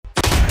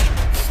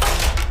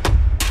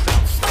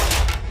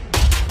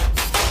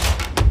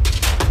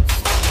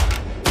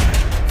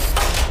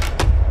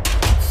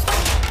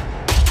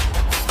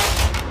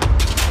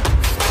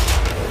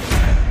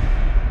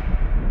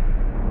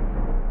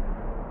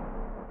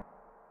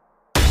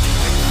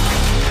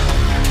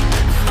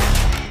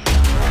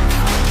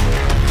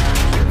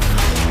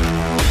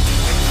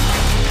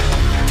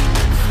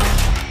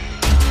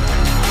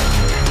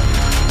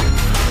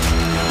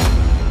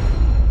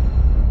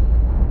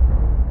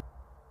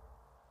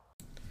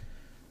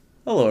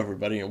Hello,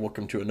 everybody, and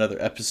welcome to another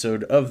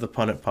episode of the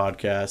Pun It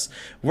Podcast.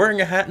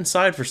 Wearing a hat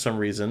inside for some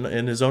reason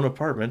in his own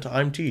apartment,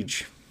 I'm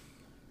Teej.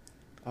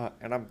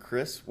 And I'm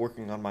Chris,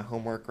 working on my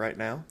homework right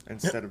now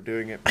instead of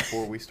doing it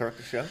before we start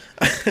the show.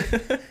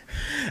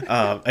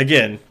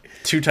 Again,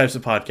 two types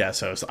of podcast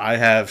hosts. I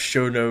have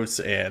show notes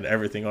and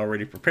everything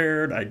already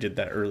prepared. I did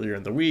that earlier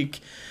in the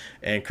week,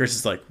 and Chris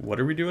is like, "What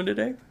are we doing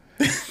today?"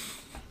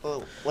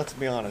 Well, let's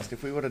be honest.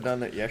 If we would have done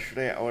that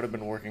yesterday, I would have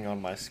been working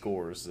on my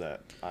scores that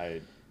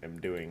I am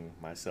doing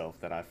myself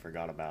that I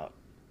forgot about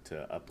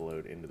to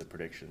upload into the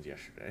predictions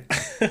yesterday.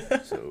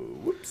 So,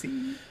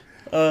 whoopsie.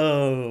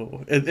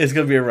 Oh, it's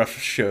going to be a rough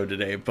show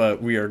today,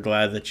 but we are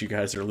glad that you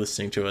guys are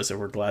listening to us, and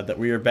we're glad that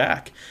we are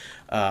back.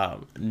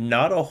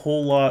 Not a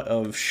whole lot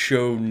of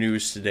show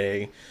news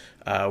today.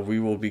 We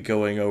will be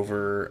going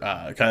over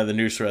kind of the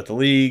news throughout the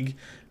league,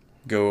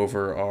 go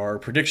over our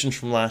predictions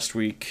from last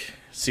week,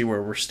 see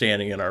where we're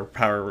standing in our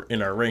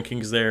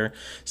rankings there.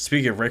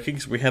 Speaking of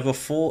rankings, we have a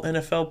full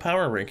NFL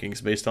power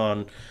rankings based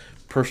on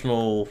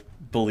personal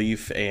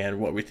belief and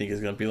what we think is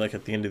going to be like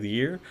at the end of the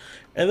year.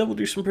 And then we'll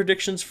do some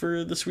predictions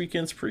for this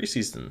weekend's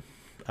preseason.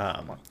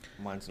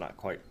 Mine's not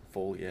quite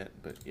full yet,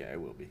 but yeah, it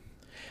will be.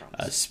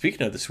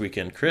 Speaking of this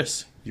weekend,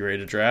 Chris, you ready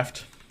to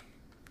draft?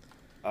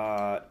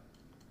 Yeah.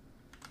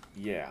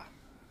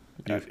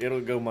 It'll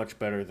go much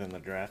better than the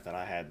draft that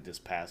I had this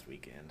past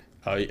weekend.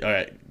 Oh, all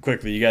right.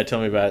 Quickly, you got to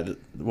tell me about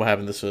what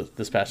happened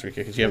this past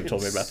weekend, because you haven't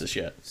told me about this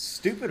yet.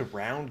 Stupid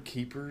round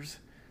keepers.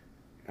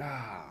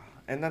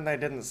 And then they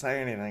didn't say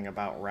anything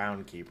about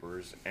round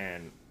keepers,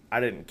 and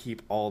I didn't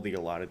keep all the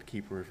allotted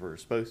keepers we were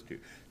supposed to.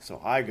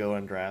 So I go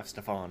and draft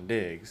Stephon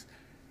Diggs,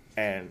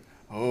 and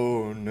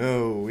oh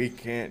no, we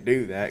can't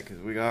do that because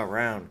we got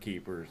round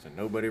keepers, and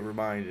nobody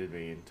reminded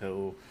me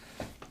until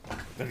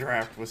the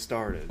draft was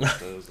started.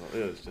 So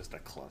it was just a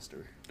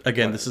cluster.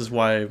 Again, this is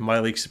why my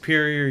league's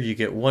superior. You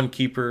get one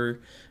keeper,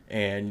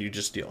 and you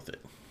just deal with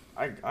it.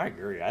 I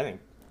agree. I think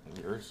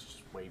yours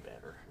is way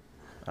better.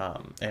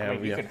 And I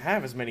mean, you can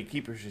have as many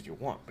keepers as you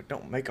want, but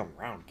don't make them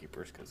round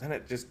keepers because then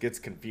it just gets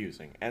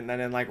confusing. And then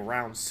in like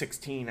round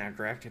 16, I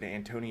drafted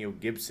Antonio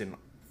Gibson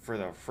for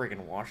the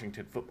friggin'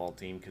 Washington football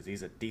team because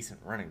he's a decent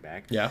running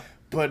back. Yeah.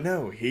 But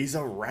no, he's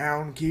a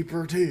round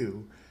keeper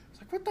too. It's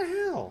like, what the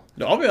hell?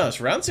 No, I'll be honest.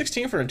 Round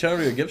 16 for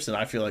Antonio Gibson,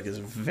 I feel like is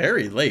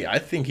very late. I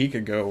think he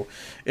could go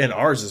in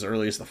ours as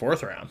early as the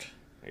 4th round.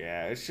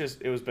 Yeah,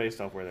 it was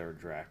based off where they were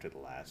drafted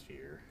last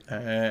year.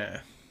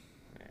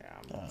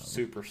 I'm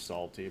super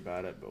salty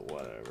about it, but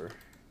whatever.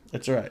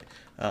 It's all right.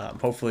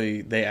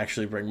 Hopefully they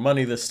actually bring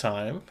money this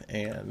time,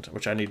 and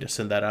which I need to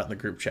send that out in the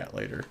group chat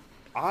later.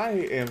 I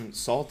am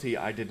salty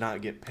I did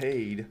not get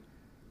paid.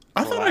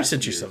 I thought I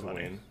sent you some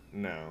money.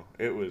 No,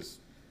 I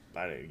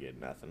didn't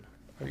get nothing.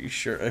 Are you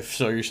sure? If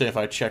so, you're saying if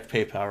I check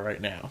PayPal right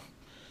now?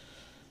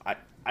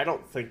 I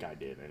don't think I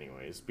did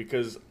anyways,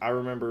 because I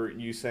remember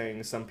you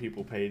saying some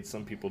people paid,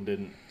 some people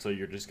didn't, so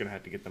you're just going to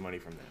have to get the money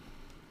from them.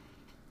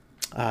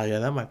 Yeah,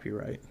 that might be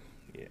right.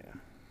 Yeah.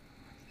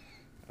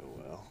 Oh,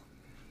 well.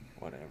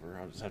 Whatever.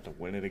 I'll just have to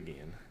win it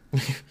again.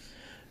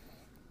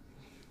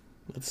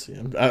 Let's see.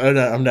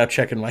 I'm now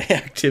checking my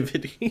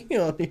activity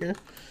on here.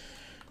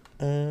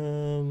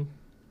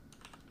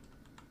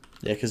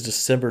 Yeah, because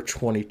December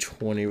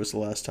 2020 was the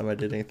last time I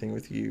did anything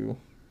with you.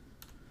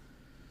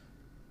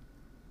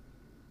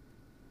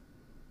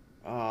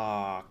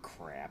 Ah,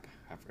 crap.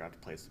 I forgot to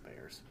place the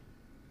Bears.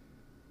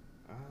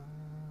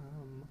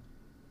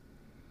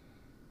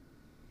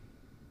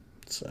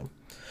 So,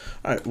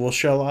 all right. Well,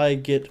 shall I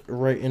get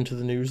right into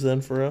the news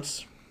then for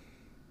us?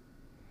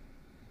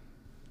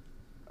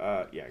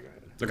 Yeah, go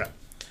ahead. Okay.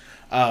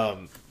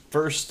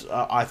 First,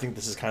 I think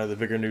this is kind of the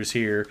bigger news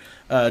here.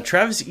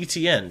 Travis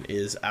Etienne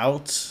is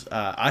out.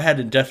 I had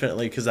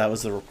indefinitely because that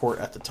was the report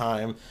at the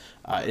time.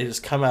 It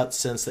has come out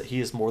since that he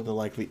is more than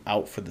likely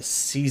out for the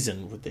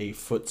season with a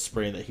foot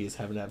sprain that he's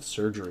having to have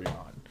surgery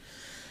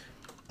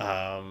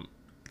on.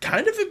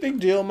 Kind of a big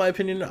deal in my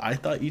opinion. I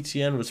thought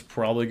Etienne was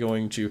probably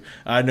going to.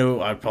 I know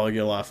I'd probably get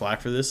a lot of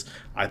flack for this.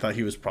 I thought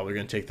he was probably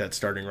going to take that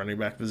starting running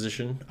back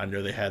position. I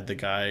know they had the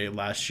guy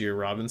last year,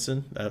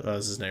 Robinson. That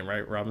was his name,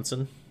 right?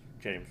 Robinson?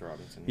 James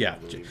Robinson. Yeah.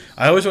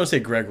 I always want to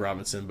say Greg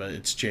Robinson, but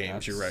it's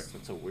James. You're right.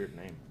 That's a weird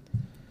name.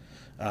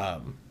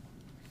 A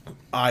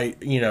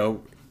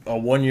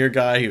 1-year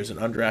guy. He was an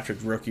undrafted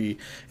rookie.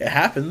 It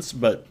happens,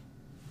 but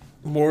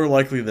more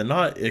likely than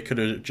not, it could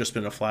have just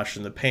been a flash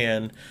in the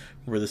pan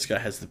where this guy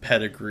has the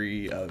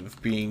pedigree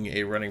of being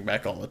a running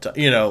back all the time.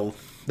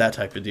 That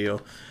type of deal.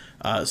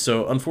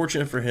 So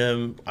unfortunate for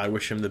him. I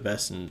wish him the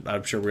best, and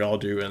I'm sure we all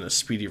do, in a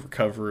speedy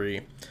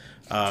recovery.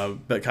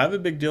 But kind of a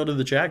big deal to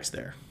the Jags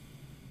there.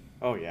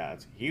 Oh, yeah,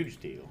 it's a huge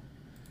deal.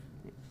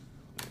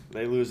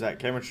 They lose that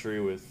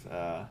chemistry with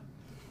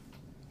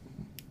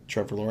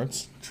Trevor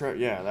Lawrence?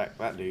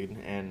 That dude,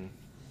 and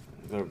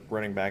the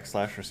running back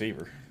 /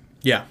 receiver.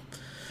 Yeah.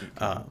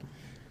 And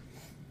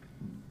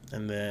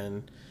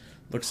then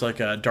looks like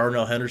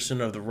Darnell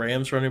Henderson of the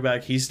Rams running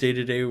back. He's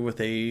day-to-day with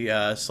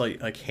a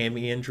slight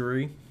hammy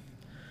injury.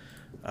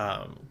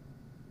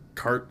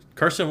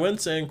 Carson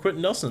Wentz and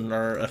Quentin Nelson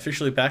are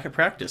officially back at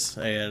practice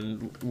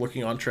and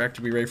looking on track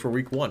to be ready for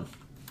Week 1.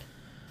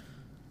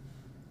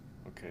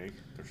 Okay,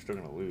 they're still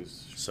going to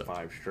lose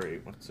 5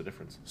 straight. What's the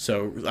difference?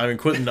 So, I mean,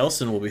 Quentin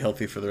Nelson will be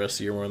healthy for the rest of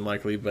the year more than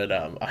likely, but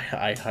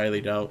I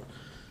highly doubt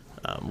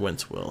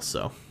Wentz will.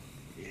 So,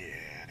 yeah,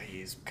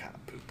 he's kind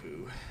of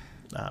poo-poo.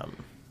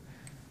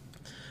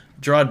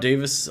 Jarrad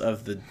Davis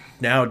of the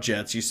now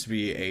Jets, used to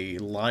be a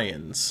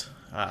Lions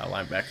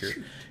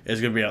linebacker, is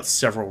going to be out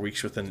several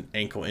weeks with an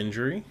ankle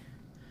injury.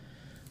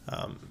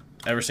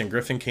 Everson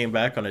Griffin came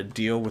back on a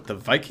deal with the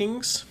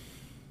Vikings.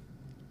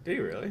 Did he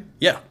really?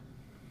 Yeah.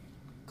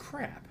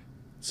 Crap.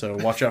 So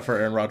watch out for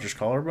Aaron Rodgers'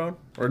 collarbone.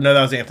 Or no,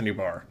 that was Anthony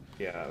Barr.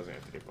 Yeah, that was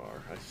Anthony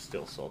Barr. I'm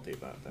still salty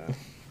about that.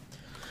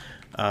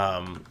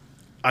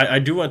 I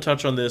do want to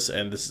touch on this,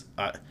 and this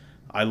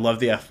I love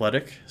The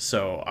Athletic.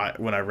 So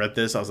when I read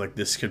this, I was like,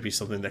 this could be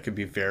something that could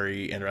be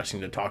very interesting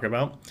to talk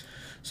about.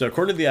 So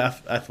according to The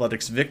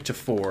Athletic's Vic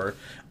Tafur,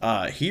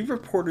 he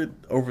reported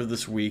over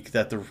this week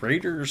that the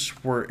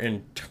Raiders were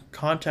in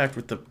contact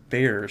with the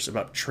Bears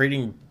about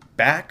trading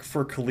back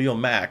for Khalil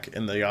Mack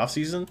in the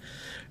offseason,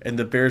 and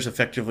the Bears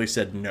effectively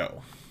said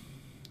no.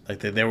 Like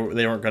they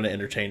weren't going to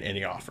entertain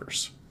any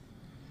offers.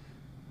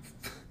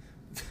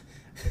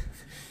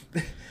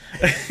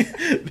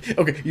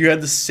 Okay, you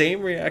had the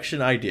same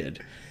reaction I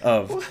did.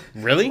 Of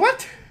really?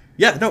 What?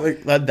 Yeah, no.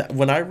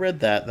 When I read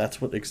that, that's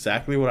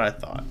exactly what I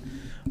thought.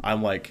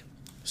 I'm like,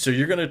 so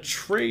you're gonna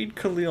trade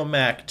Khalil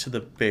Mack to the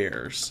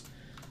Bears?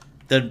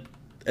 Then,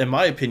 in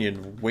my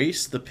opinion,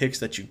 waste the picks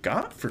that you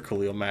got for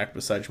Khalil Mack,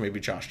 besides maybe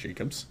Josh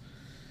Jacobs,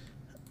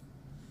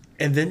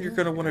 and then you're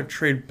gonna want to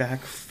trade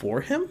back for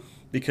him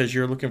because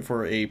you're looking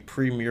for a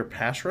premier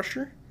pass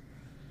rusher.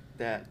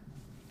 That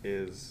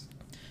is.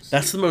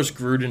 That's the most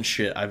Gruden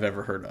shit I've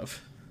ever heard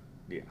of.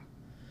 Yeah.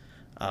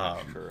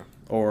 True.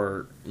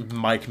 Or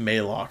Mike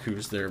Maylock,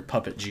 who's their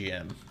puppet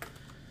GM.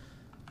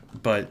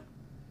 But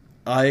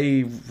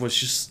I was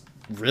just,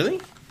 really?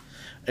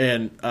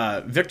 And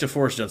Victor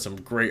Forrest done some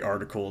great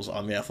articles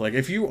on The Athletic.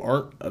 If you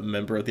aren't a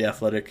member of The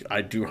Athletic,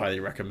 I do highly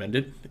recommend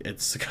it.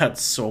 It's got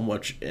so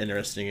much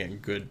interesting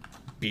and good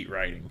beat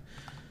writing.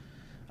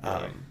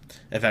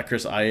 In fact,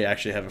 Chris, I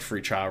actually have a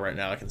free trial right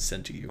now I can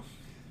send to you.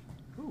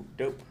 Ooh,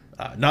 dope.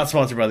 Not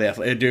sponsored by The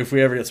Athletic. Dude, if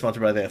we ever get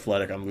sponsored by The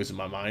Athletic, I'm losing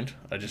my mind.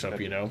 I just hope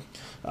you know.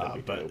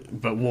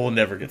 But we'll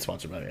never get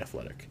sponsored by The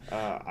Athletic.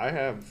 I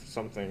have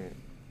something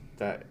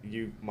that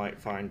you might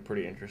find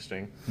pretty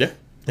interesting. Yeah,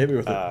 hit me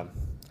with it.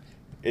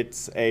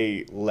 It's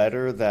a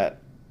letter that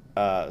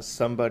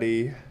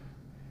somebody...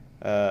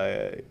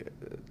 hang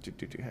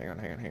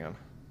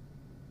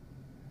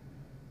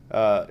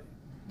on.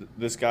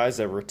 This guy's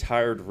a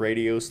retired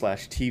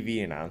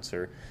radio/TV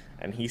announcer,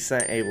 and he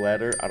sent a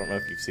letter. I don't know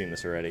if you've seen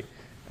this already.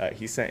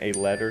 He sent a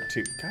letter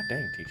to... God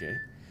dang, TJ.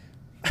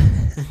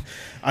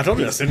 I told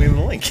you to send me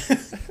the link.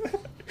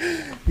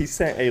 He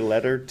sent a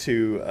letter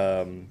to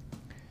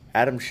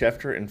Adam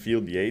Schefter and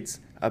Field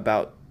Yates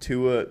about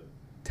Tua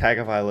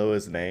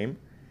Tagovailoa's name.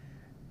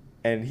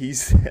 And he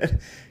said,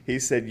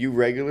 you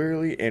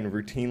regularly and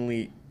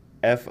routinely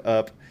F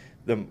up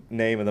the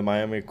name of the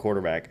Miami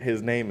quarterback.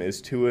 His name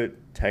is Tua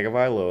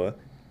Tagovailoa.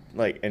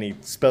 And he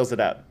spells it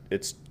out.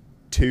 It's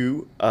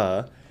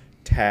Tua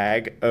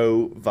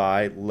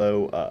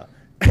Tagovailoa.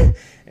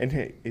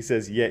 And he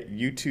says, yet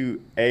you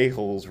two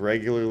a-holes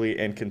regularly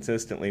and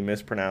consistently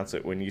mispronounce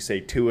it when you say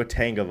Tua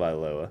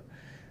Tagovailoa.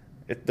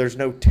 There's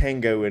no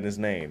tango in his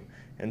name.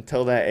 And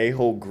tell that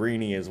a-hole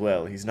Greeny as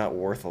well. He's not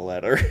worth a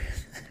letter.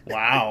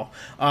 Wow.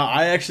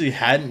 I actually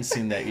hadn't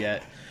seen that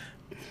yet.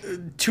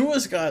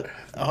 Tua's got,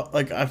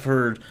 I've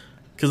heard,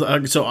 because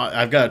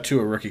I've got a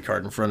Tua rookie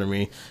card in front of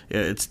me.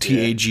 It's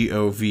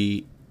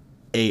Tagoviloa.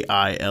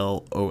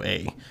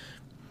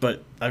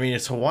 But, I mean,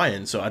 it's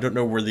Hawaiian, so I don't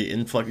know where the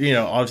influx...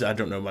 obviously I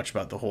don't know much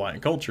about the Hawaiian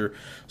culture,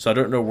 so I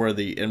don't know where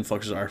the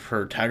influxes are. I've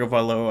heard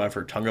Tagovailoa, I've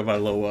heard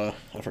Tungavailoa,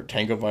 I've heard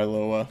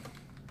Tangavailoa.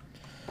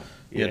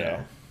 You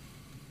know.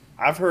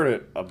 I've heard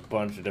it a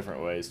bunch of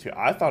different ways, too.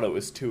 I thought it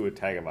was Tua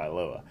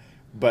Tagovailoa,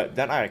 but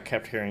then I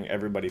kept hearing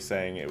everybody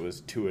saying it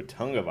was Tua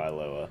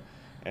Tungavailoa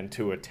and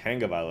Tua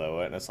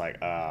Tangavailoa, and it's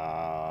like,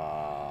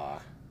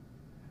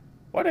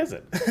 what is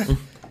it?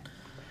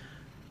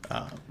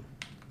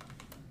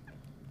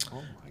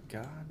 Oh my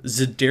God.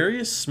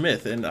 Za'Darius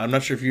Smith, and I'm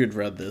not sure if you had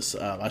read this.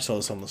 I saw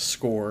this on the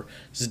score.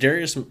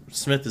 Za'Darius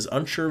Smith is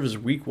unsure of his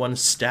Week 1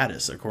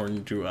 status,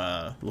 according to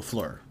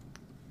LaFleur.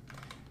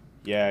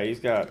 Yeah, he's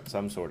got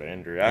some sort of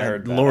injury. I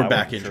heard that. Lower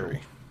back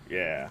injury. Sure.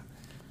 Yeah,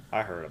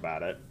 I heard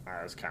about it.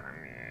 I was kind of,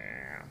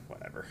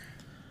 whatever.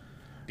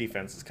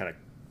 Defense is kind of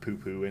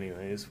poo-poo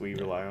anyways. We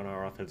rely on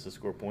our offense to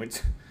score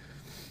points.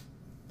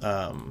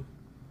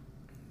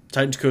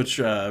 Titans coach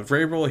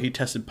Vrabel, he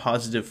tested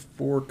positive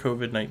for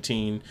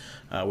COVID-19.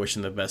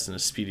 Wishing the best in a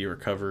speedy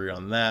recovery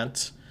on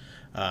that.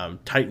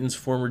 Titans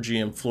former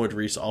GM Floyd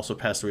Reese also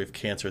passed away of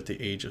cancer at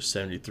the age of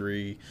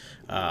 73.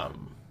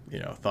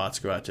 Thoughts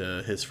go out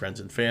to his friends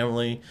and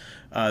family.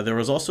 There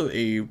was also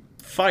a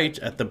fight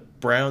at the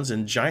Browns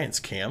and Giants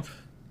camp.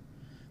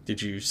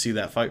 Did you see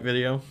that fight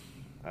video?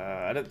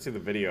 I didn't see the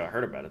video. I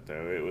heard about it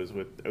though. It was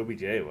with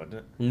OBJ, wasn't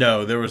it?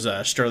 No, there was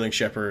Sterling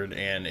Shepard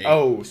and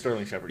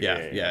Sterling Shepard.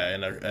 yeah,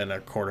 and a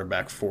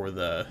cornerback for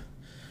the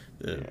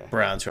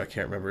Browns, who I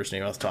can't remember his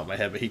name off the top of my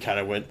head, but he kind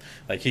of went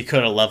like he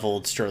could have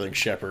leveled Sterling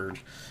Shepard,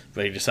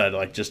 but he decided to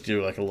like just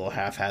do like a little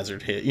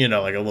haphazard hit,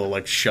 like a little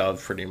like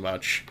shove, pretty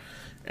much,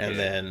 and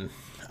then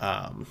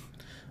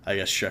I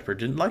guess Shepard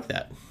didn't like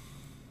that.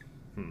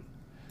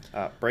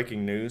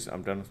 Breaking news: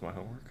 I'm done with my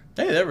homework.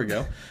 Hey, there we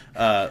go.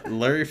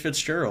 Larry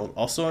Fitzgerald,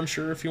 also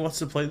unsure if he wants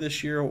to play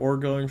this year or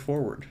going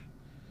forward.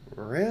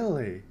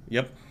 Really?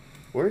 Yep.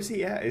 Where is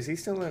he at? Is he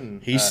still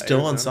in? He's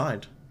still Arizona?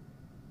 unsigned.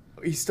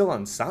 He's still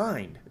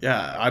unsigned.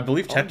 Yeah, I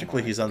believe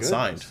technically he's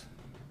unsigned.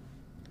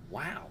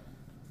 Wow.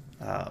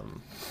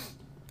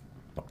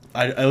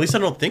 At least I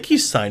don't think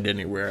he's signed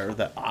anywhere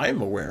that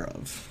I'm aware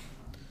of.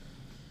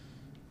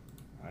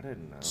 I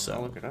didn't know. So,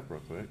 I'll look it up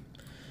real quick.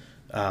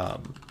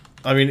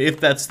 I mean, if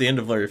that's the end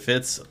of Larry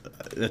Fitz,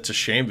 that's a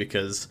shame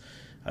because,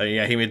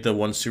 he made the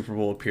one Super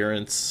Bowl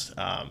appearance.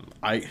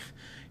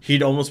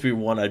 He'd almost be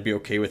one I'd be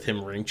okay with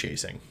him ring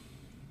chasing.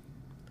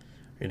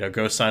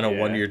 Go sign a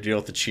 1-year deal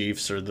with the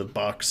Chiefs or the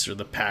Bucks or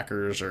the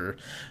Packers or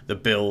the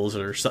Bills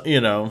or something.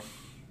 Yeah,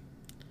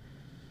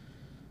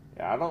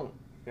 I don't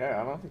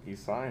think he's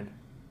signed.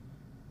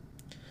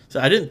 So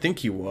I didn't think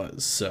he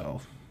was.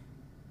 So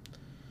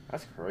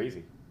that's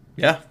crazy.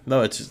 Yeah,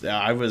 no,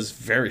 I was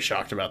very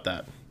shocked about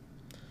that.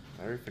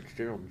 Larry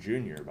Fitzgerald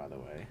Jr., by the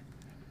way.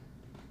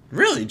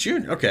 Really,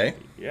 Junior? Okay.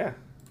 Yeah,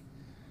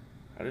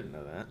 I didn't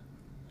know that.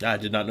 I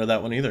did not know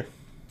that one either.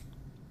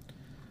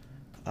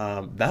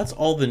 That's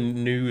all the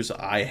news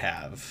I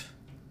have.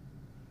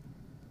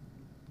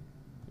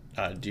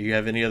 Do you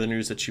have any other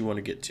news that you want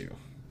to get to?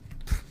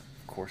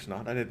 Of course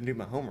not. I didn't do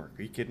my homework.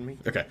 Are you kidding me?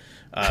 Okay.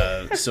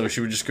 So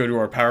should we just go to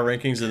our power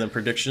rankings and then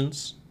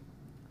predictions?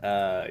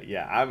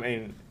 Yeah. I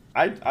mean,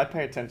 I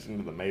pay attention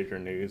to the major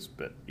news,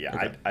 but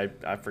yeah, okay.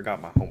 I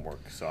forgot my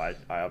homework, so I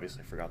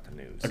obviously forgot the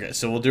news. Okay,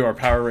 so we'll do our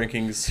power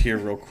rankings here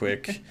real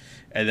quick,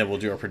 and then we'll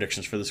do our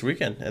predictions for this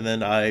weekend. And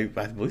then I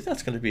believe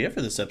that's going to be it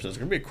for this episode. It's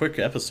going to be a quick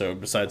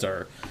episode besides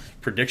our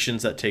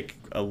predictions that take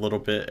a little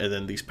bit, and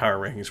then these power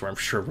rankings where I'm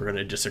sure we're going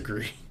to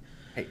disagree.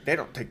 Hey, they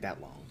don't take that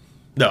long.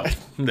 No,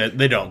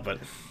 they don't, but...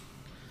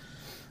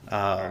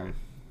 Right.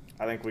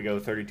 I think we go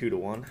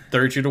 32-1.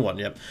 32-1,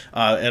 yep.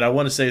 And I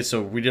want to say,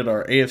 so we did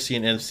our AFC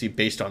and NFC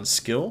based on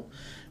skill.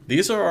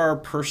 These are our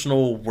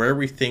personal, where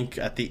we think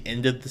at the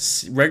end of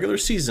the regular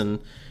season,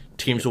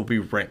 teams will be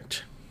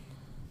ranked.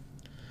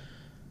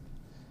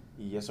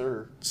 Yes,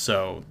 sir.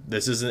 So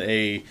this isn't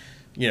a,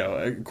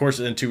 of course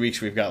in 2 weeks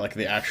we've got like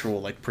the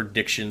actual like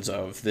predictions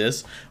of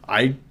this.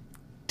 I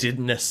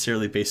didn't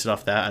necessarily base it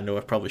off that. I know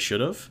I probably should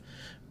have.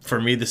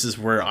 For me, this is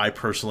where I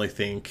personally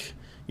think...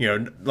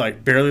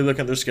 like barely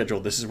looking at their schedule,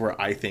 this is where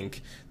I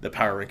think the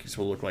power rankings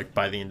will look like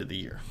by the end of the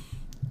year.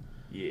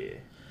 Yeah.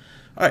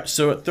 All right,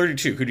 so at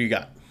 32, who do you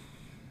got?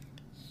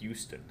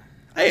 Houston.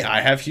 Hey,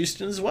 I have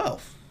Houston as well.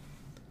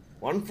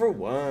 1 for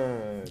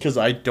 1. Because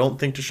I don't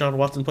think Deshaun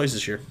Watson plays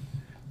this year.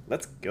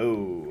 Let's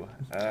go.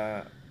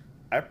 Yeah.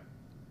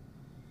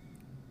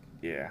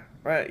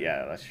 Right.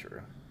 Yeah, that's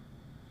true.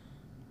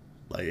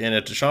 And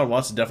if Deshaun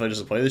Watson definitely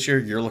doesn't play this year,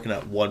 you're looking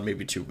at 1,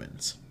 maybe 2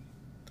 wins.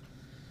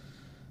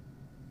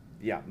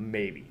 Yeah,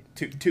 maybe.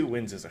 Two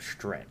wins is a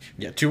stretch.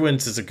 Yeah, 2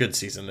 wins is a good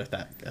season at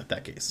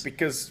that case.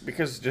 Because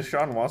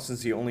Deshaun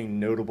Watson's the only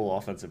notable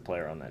offensive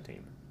player on that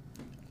team.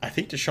 I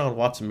think Deshaun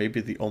Watson may be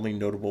the only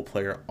notable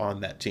player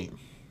on that team.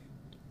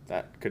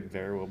 That could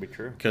very well be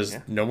true. Because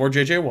no more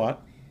J.J.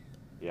 Watt.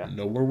 Yeah.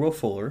 No more Will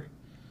Fuller.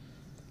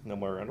 No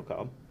more Randall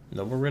Cobb.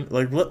 No more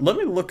let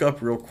me look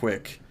up real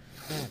quick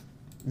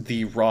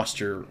the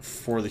roster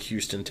for the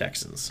Houston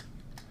Texans.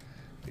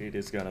 It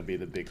is going to be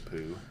the big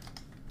poo.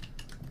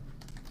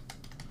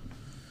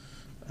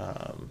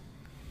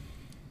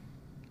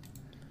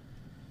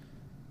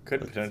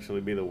 Could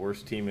potentially be the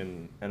worst team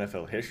in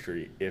NFL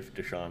history if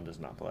Deshaun does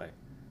not play.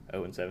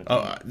 0-17.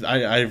 Oh,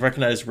 I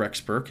recognize Rex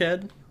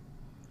Burkhead.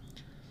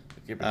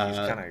 Yeah, but he's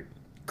kind of...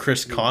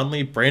 Chris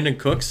Conley, Brandon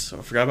Cooks.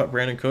 I forgot about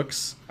Brandon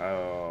Cooks.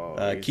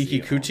 Oh, Kiki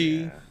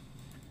Kuti. Yeah.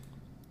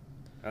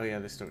 Oh, yeah,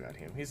 they still got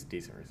him. He's a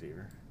decent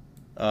receiver.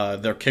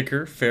 Their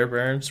kicker,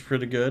 Fairbairn's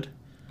pretty good.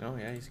 Oh,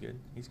 yeah, he's good.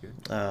 He's good.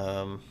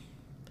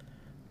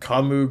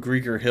 Kamu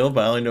Grieger-Hill,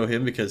 but I only know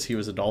him because he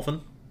was a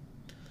Dolphin.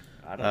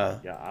 I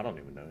don't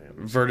even know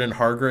him. Vernon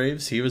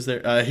Hargraves, he was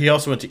there. He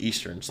also went to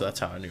Eastern, so that's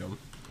how I knew him.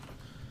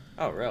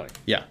 Oh, really?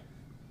 Yeah.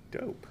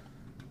 Dope.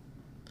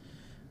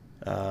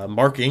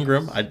 Mark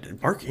Ingram.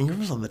 Mark Ingram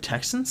was on the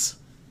Texans?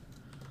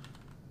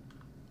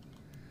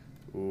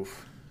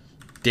 Oof.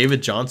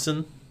 David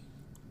Johnson.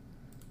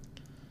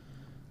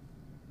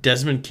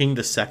 Desmond King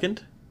II.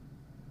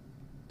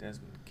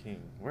 Desmond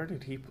King. Where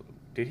did he play?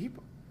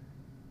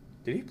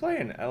 Did he play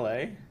in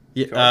L.A.?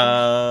 Yeah,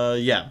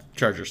 Chargers?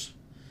 Chargers.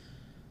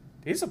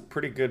 He's a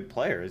pretty good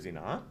player, is he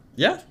not?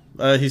 Yeah.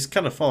 He's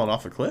kind of fallen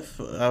off a cliff.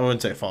 I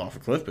wouldn't say fallen off a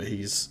cliff, but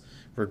he's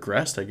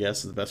regressed, I guess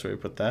is the best way to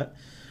put that.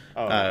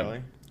 Oh,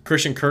 really?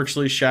 Christian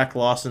Kirksey, Shaq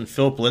Lawson,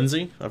 Philip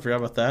Lindsay. I forgot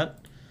about that.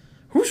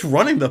 Who's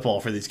running the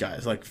ball for these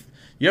guys? Like,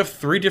 you have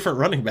 3 different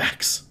running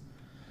backs.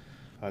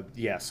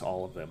 Yes,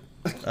 all of them.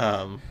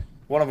 Um,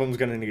 One of them's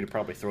going to need to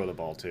probably throw the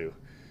ball, too.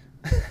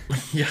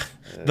 yeah.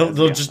 Let's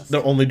be honest.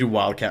 They'll only do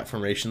wildcat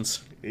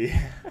formations.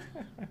 Yeah.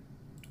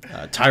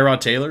 Tyrod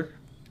Taylor.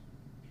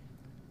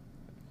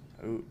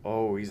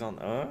 Oh, he's on.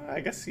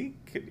 I guess he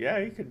could. Yeah,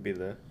 he could be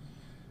the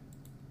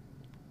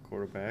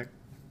quarterback.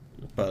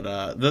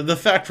 But the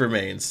fact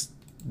remains,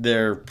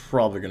 they're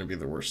probably going to be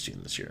the worst team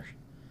this year.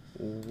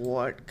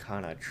 What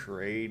kind of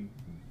trade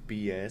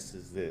BS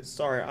is this?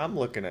 Sorry, I'm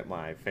looking at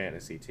my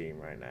fantasy team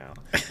right now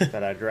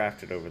that I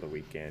drafted over the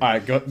weekend. All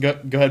right, go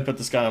ahead and put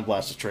this guy on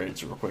blast of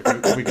trades real quick.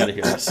 We got to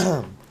hear this.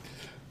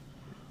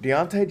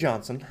 Deontay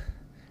Johnson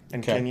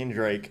and Okay. Kenyon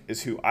Drake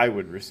is who I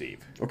would receive.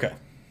 Okay.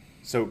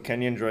 So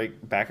Kenyon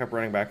Drake, backup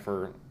running back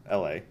for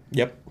LA.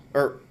 Yep.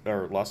 Or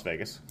Las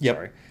Vegas. Yep.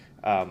 Sorry.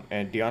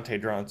 And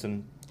Deontay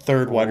Johnson.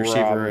 Third wide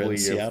receiver probably in a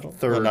Seattle.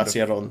 third Not to-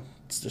 Seattle,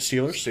 the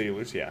Steelers.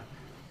 Steelers, yeah.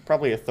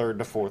 Probably a third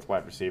to fourth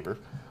wide receiver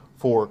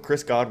for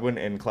Chris Godwin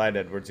and Clyde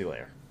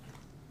Edwards-Helaire.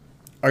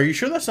 Are you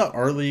sure that's not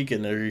our league?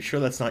 And are you sure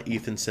that's not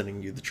Ethan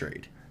sending you the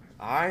trade?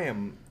 I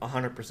am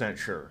 100%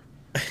 sure.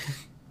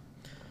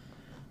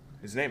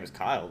 His name is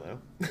Kyle,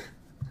 though.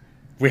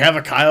 We have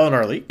a Kyle in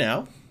our league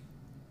now.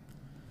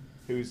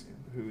 Who's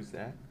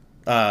that?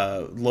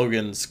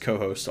 Logan's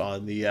co-host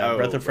on the Oh,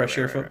 Breath of Fresh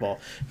right, Air right, Football.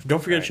 Don't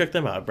forget Right. to check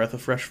them out. Breath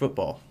of Fresh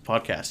Football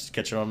podcast.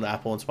 Catch it on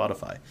Apple and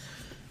Spotify.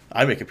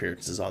 I make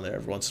appearances on there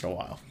every once in a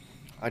while.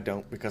 I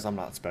don't, because I'm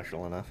not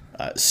special enough.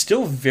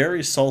 Still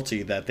very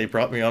salty that they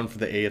brought me on for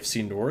the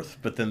AFC North,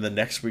 but then the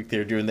next week they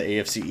were doing the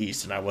AFC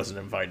East and I wasn't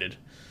invited.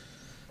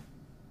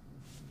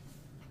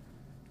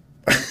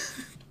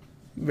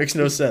 Makes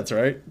no sense,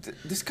 right?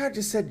 This guy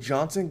just said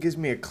Johnson gives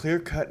me a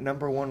clear-cut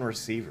 #1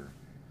 receiver.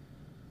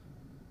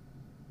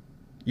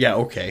 Yeah,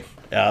 okay.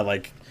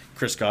 Like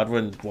Chris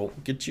Godwin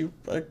won't get you.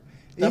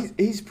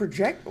 He's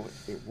projected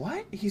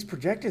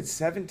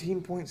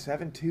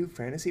 17.72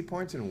 fantasy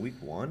points in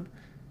week 1.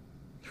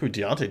 Who,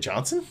 Deontay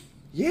Johnson?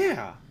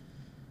 Yeah.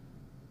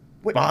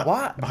 Wait,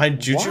 Behind, behind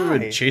Juju Why?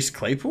 and Chase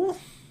Claypool?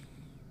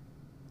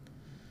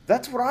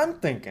 That's what I'm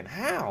thinking.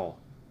 How?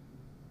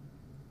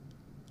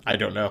 I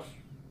don't know.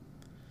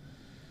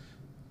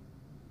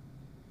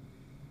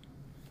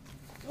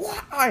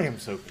 What? I am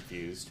so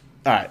confused.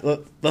 All right,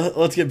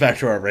 let's get back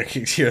to our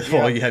rankings here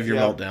while you have your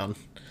Yep. meltdown.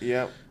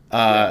 Yep.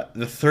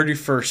 The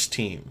 31st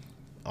team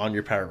on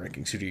your power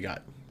rankings. Who do you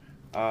got?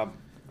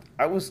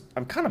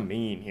 I'm kind of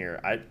mean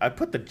here. I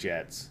put the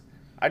Jets.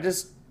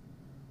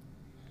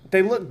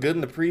 They look good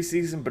in the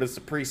preseason, but it's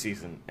the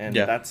preseason, and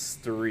Yeah. that's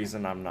the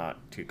reason I'm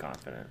not too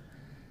confident.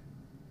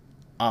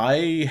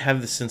 I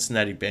have the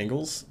Cincinnati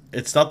Bengals.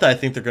 It's not that I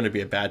think they're going to be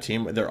a bad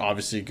team. They're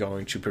obviously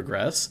going to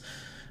progress,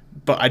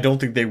 but I don't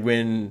think they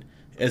win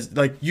as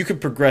like you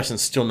could progress and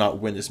still not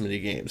win as many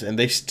games, and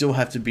they still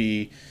have to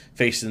be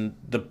facing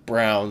the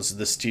Browns,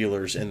 the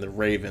Steelers, and the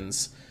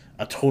Ravens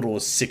a total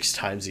of 6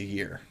 times a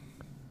year.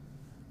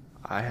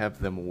 I have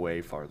them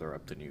way farther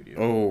up than you do.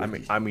 Oh.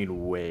 I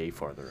mean way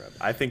farther up.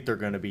 I think they're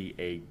going to be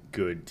a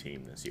good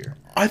team this year.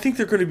 I think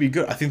they're going to be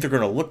good. I think they're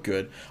going to look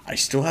good. I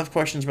still have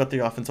questions about the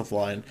offensive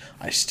line.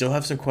 I still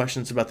have some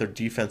questions about their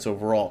defense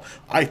overall.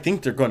 I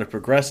think they're going to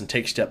progress and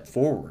take step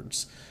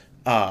forwards.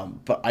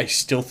 But I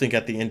still think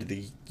at the end of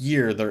the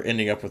year, they're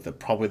ending up with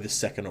probably the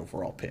 2nd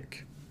overall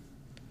pick.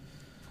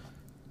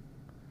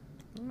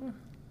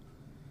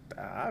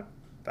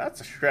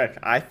 That's a stretch,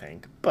 I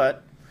think,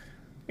 but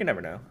you never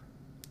know.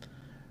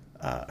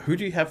 Who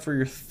do you have for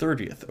your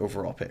 30th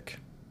overall pick?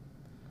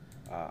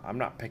 I'm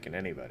not picking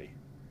anybody,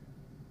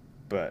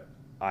 but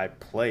I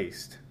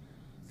placed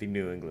the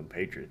New England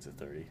Patriots at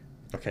 30.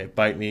 Okay,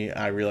 bite me.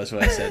 I realize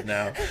what I said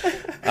now.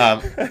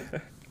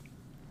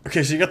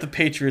 Okay, so you got the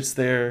Patriots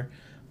there.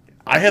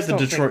 I have the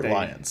Detroit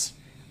Lions.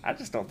 I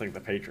just don't think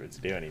the Patriots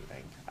do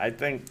anything. I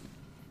think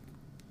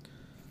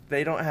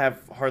they don't have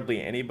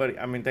hardly anybody.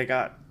 I mean, they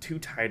got 2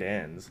 tight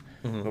ends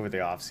over the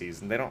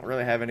offseason. They don't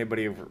really have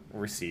anybody of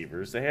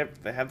receivers. They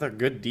have their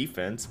good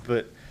defense,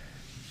 but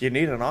you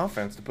need an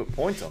offense to put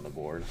points on the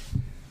board.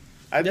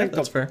 I think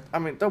that's fair. I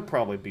mean, they'll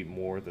probably be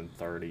more than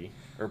 30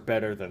 or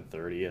better than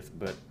 30th,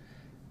 but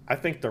I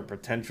think their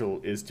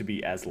potential is to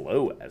be as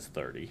low as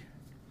 30.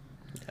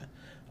 Yeah.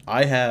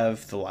 I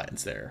have the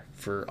Lions there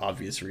for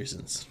obvious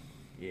reasons.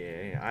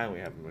 Yeah, I only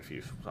have them a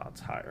few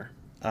spots higher.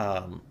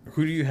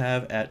 Who do you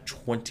have at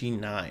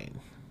 29?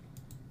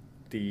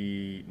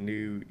 The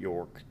New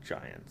York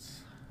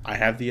Giants. I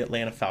have the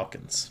Atlanta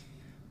Falcons.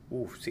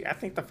 Ooh, see, I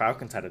think the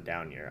Falcons had a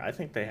down year. I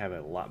think they have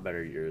a lot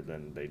better year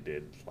than they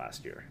did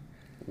last year.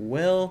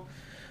 Well,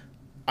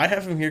 I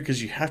have them here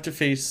because you have to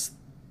face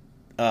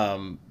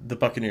the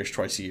Buccaneers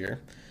twice a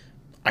year.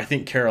 I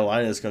think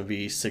Carolina is going to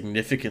be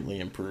significantly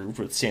improved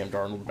with Sam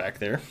Darnold back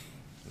there.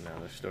 No,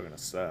 they're still going to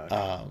suck.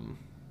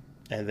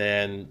 And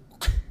then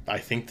I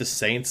think the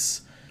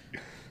Saints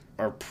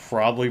are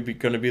probably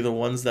going to be the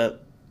ones that...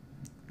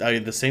 I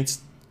mean, the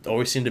Saints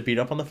always seem to beat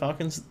up on the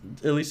Falcons,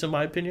 at least in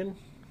my opinion.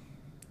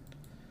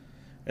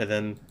 And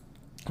then,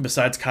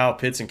 besides Kyle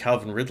Pitts and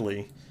Calvin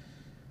Ridley,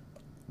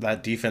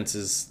 that defense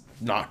is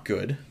not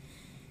good.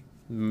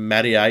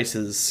 Matty Ice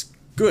is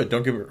good,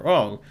 don't get me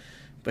wrong,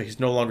 but he's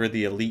no longer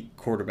the elite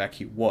quarterback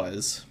he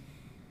was.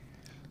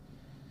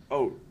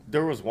 Oh,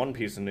 there was one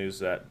piece of news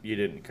that you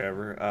didn't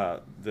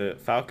cover. The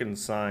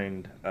Falcons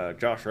signed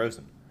Josh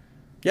Rosen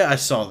Yeah, I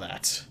saw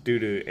that. due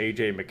to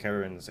A.J.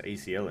 McCarron's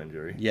ACL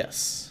injury.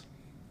 Yes.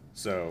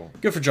 So,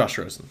 Good for Josh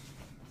Rosen.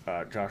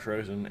 Josh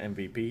Rosen,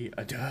 MVP.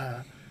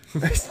 Duh.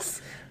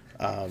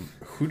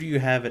 Who do you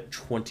have at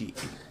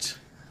 28?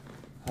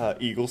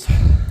 Eagles.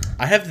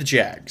 I have the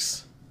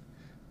Jags.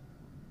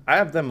 I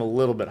have them a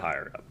little bit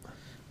higher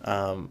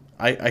up.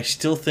 I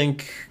still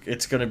think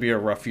it's going to be a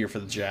rough year for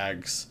the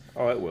Jags.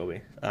 Oh, it will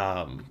be.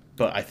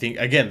 But I think,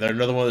 again, they're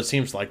another one of those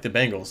teams like the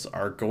Bengals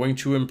are going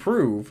to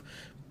improve,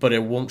 but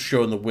it won't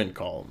show in the win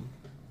column.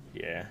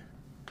 Yeah.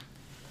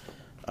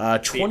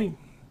 20.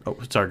 Oh,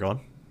 sorry, go on.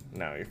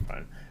 No, you're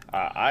fine.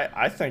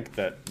 I think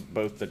that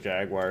both the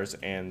Jaguars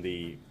and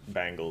the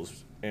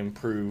Bengals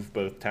improve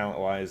both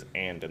talent-wise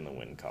and in the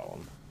win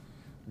column.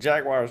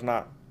 Jaguars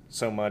not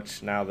so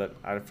much now that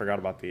I forgot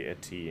about the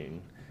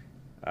Etienne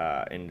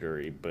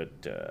injury, but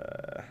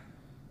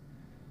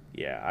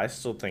yeah, I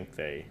still think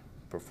they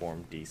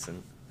perform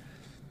decent.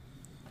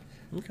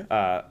 Okay.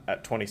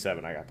 At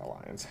 27, I got the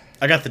Lions.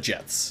 I got the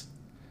Jets.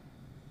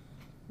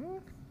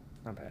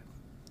 Not bad.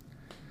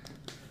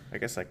 I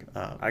guess I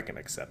can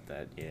accept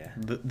that. Yeah.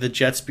 The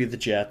Jets be the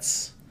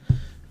Jets.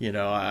 You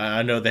know,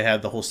 I know they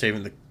had the whole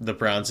statement, the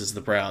Browns is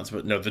the Browns,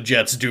 but no, the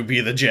Jets do be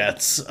the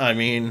Jets. I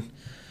mean,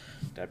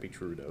 That'd be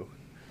true, though.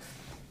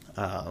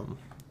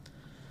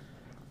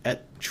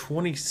 At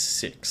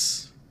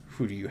 26,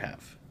 who do you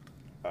have?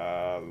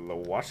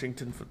 The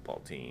Washington football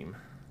team.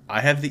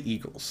 I have the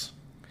Eagles.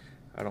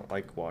 I don't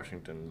like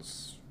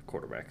Washington's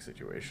quarterback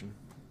situation.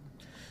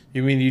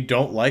 You mean you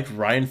don't like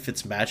Ryan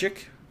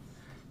Fitzmagic?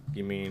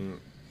 You mean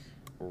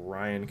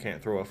Ryan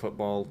can't throw a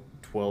football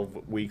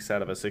 12 weeks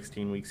out of a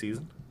 16-week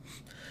season?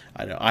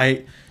 I know.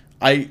 I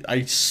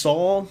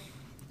saw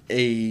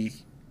a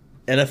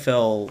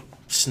NFL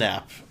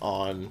snap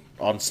on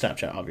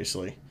Snapchat,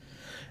 obviously,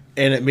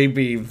 and it made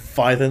me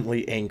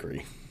violently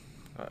angry.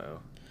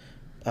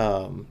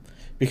 Uh-oh.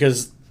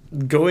 Because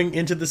going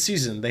into the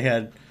season,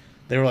 they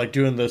were like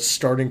doing the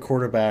starting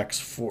quarterbacks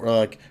for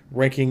like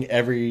ranking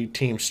every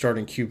team's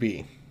starting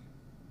QB.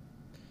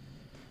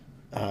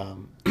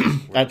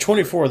 At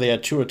 24, they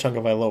had Tua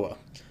Tagovailoa,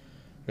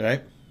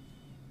 right?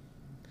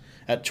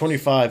 At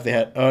 25, they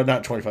had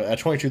not 25. At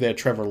 22, they had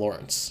Trevor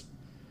Lawrence.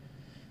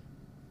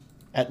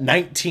 At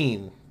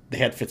 19, they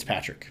had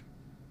Fitzpatrick.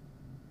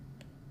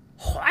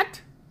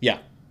 What? Yeah.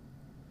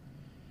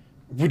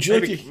 Would you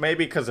like to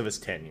Maybe because of his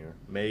tenure.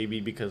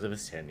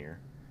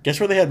 guess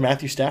where they had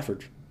Matthew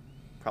Stafford?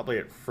 Probably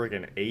at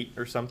friggin' 8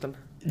 or something.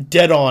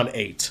 Dead on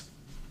 8.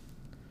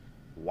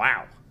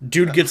 Wow.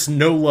 Dude gets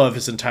no love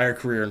his entire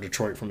career in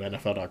Detroit from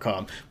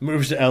NFL.com.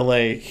 Moves to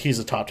LA. He's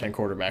a top 10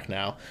 quarterback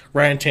now.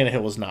 Ryan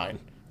Tannehill was 9.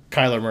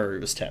 Kyler Murray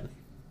was 10.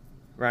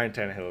 Ryan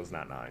Tannehill is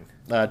not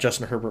 9.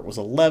 Justin Herbert was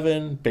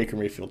 11. Baker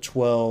Mayfield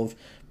 12.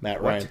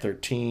 Matt Ryan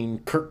 13.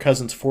 Kirk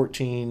Cousins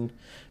 14.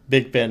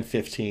 Big Ben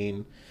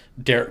 15.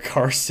 Derek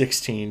Carr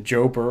 16.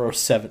 Joe Burrow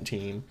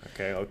 17.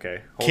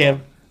 Okay. Hold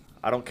on.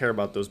 I don't care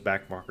about those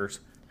back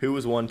markers. Who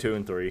was 1, 2,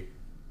 and 3?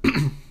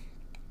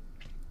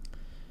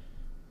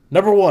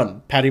 Number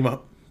 1, Patty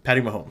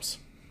Mahomes.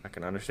 I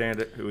can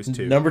understand it. Who was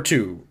 2? Number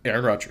 2,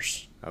 Aaron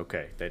Rodgers.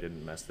 Okay, they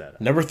didn't mess that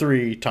up. Number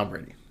 3, Tom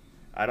Brady.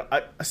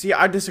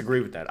 I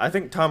disagree with that. I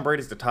think Tom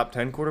Brady's the top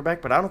 10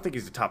 quarterback, but I don't think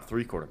he's the top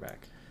 3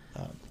 quarterback.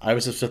 I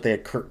was upset they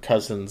had Kirk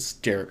Cousins,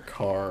 Derek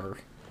Carr,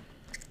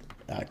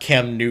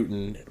 Cam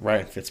Newton,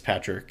 Ryan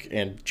Fitzpatrick,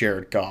 and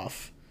Jared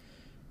Goff,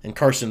 and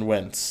Carson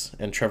Wentz,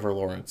 and Trevor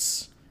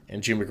Lawrence,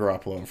 and Jimmy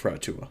Garoppolo in front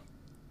of Tua.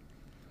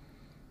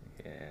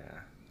 Yeah.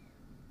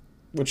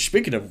 Which,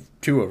 speaking of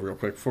Tua, real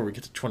quick, before we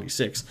get to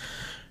 26,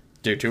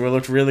 dude, Tua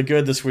looked really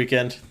good this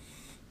weekend.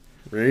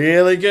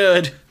 Really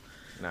good.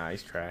 Nah,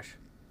 he's trash.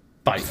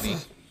 Bite me.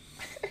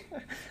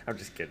 I'm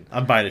just kidding.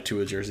 I'm buying a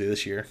Tua jersey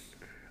this year.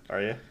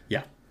 Are you?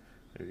 Yeah.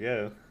 There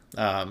you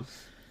go.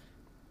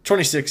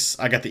 26,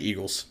 I got the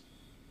Eagles.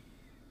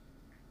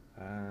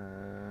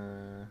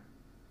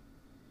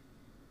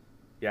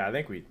 Yeah, I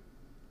think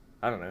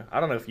I don't know. I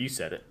don't know if you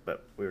said it,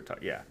 but we were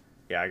talking. Yeah,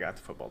 I got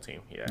the football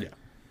team.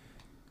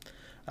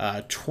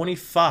 Yeah.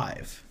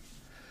 25.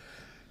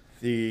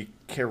 The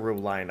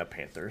Carolina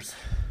Panthers.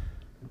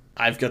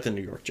 I've got the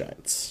New York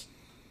Giants.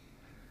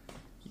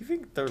 You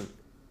think they're?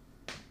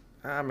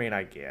 I mean,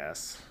 I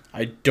guess.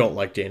 I don't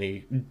like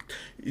Danny.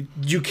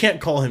 You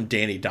can't call him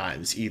Danny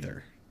Dimes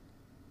either.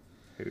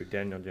 Who?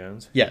 Daniel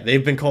Jones? Yeah,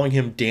 they've been calling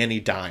him Danny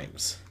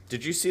Dimes.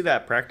 Did you see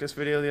that practice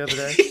video the other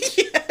day?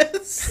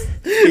 Yes.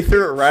 He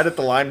threw it right at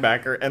the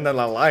linebacker, and then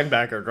the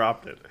linebacker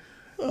dropped it.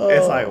 Oh.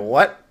 It's like,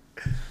 what?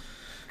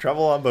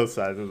 Trouble on both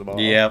sides of the ball.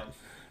 Yep.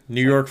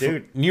 New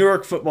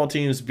York football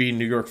teams be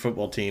New York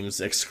football teams,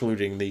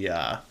 excluding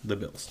the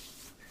Bills.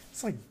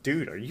 It's like,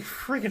 dude, are you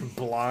friggin'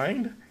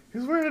 blind?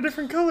 He's wearing a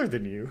different color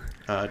than you.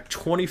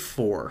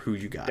 24, who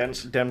you got?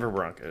 Denver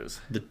Broncos.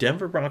 The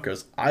Denver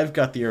Broncos. I've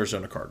got the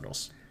Arizona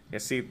Cardinals. Yeah,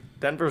 see,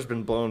 Denver's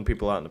been blowing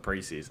people out in the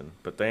preseason,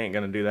 but they ain't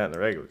going to do that in the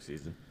regular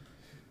season.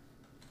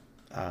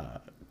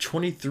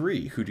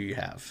 23, who do you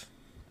have?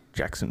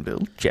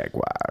 Jacksonville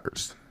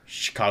Jaguars.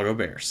 Chicago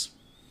Bears.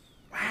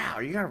 Wow,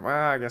 you got. Well,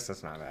 I guess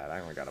that's not bad. I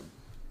only got a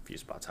few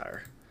spots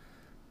higher.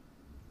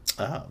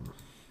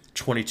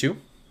 22,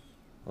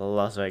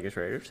 Las Vegas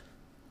Raiders.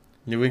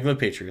 New England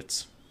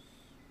Patriots.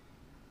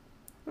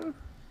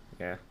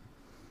 Yeah.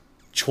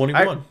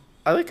 21.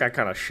 I think I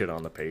kind of shit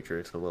on the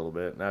Patriots a little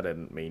bit, and I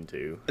didn't mean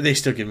to. They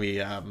still give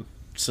me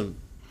some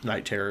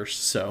night terrors,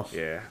 so.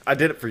 Yeah, I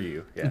did it for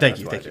you. Yeah, Thank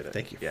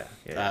you.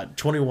 Yeah.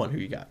 21, who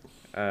you got?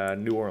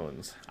 New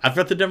Orleans. I've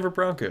got the Denver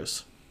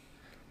Broncos.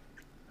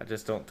 I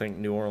just don't think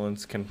New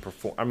Orleans can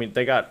perform. I mean,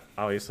 they got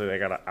Alvin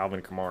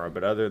Kamara,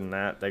 but other than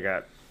that, they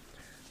got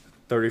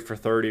 30 for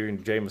 30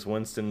 and Jameis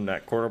Winston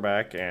at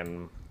quarterback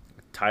and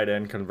tight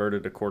end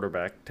converted to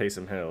quarterback,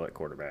 Taysom Hill at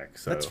quarterback.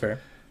 So that's fair.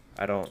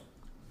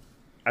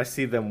 I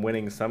see them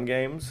winning some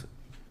games,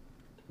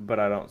 but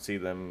I don't see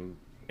them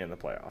in the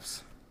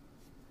playoffs.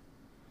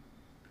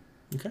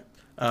 Okay.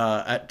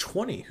 At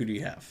 20, who do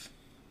you have?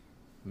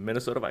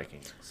 Minnesota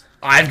Vikings.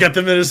 I've got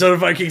the Minnesota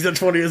Vikings at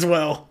 20 as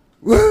well.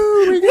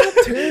 Woo! We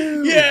got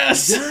two.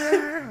 Yes.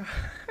 Yeah.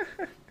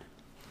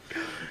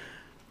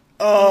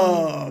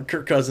 Oh,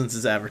 Kirk Cousins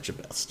is average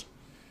at best.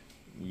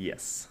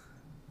 Yes.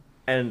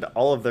 And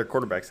all of their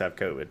quarterbacks have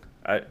COVID,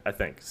 I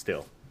think,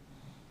 still.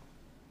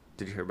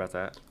 Did you hear about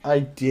that? I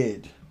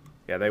did.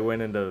 Yeah, they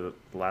went into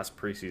the last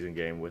preseason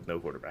game with no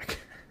quarterback.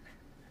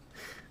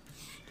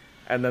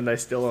 And then they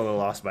still only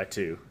lost by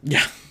 2.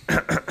 Yeah.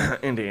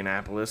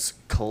 Indianapolis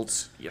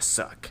Colts, you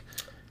suck.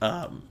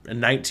 And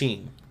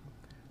 19.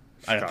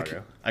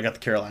 Chicago. I got the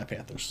Carolina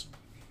Panthers.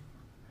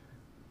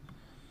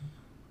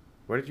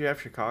 Where did you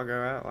have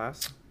Chicago at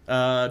last?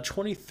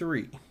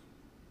 23.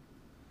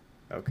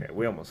 Okay,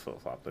 we almost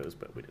flip-flopped those,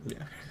 but we didn't.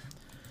 Yeah.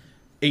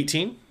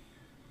 18.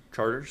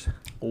 Chargers?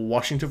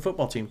 Washington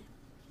football team.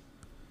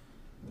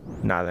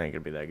 Nah, they ain't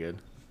going to be that good.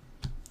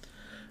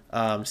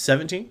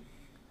 17.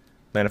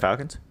 Atlanta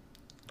Falcons?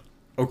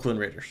 Oakland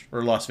Raiders.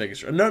 Or Las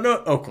Vegas.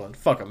 No, Oakland.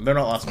 Fuck them. They're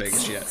not Las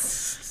Vegas yet.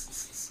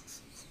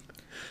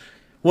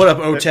 What up,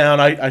 O-Town?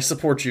 I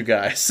support you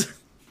guys.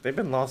 They've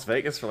been Las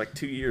Vegas for like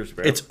 2 years,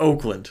 bro. It's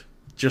Oakland.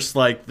 Just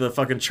like the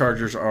fucking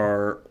Chargers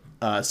are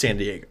San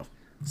Diego.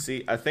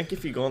 See, I think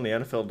if you go on the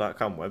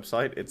NFL.com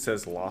website, it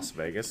says Las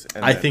Vegas.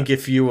 And I think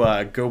if you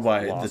go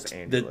by Los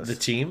the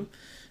team,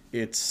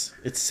 it's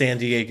San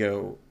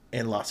Diego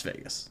and Las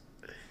Vegas.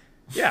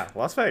 Yeah,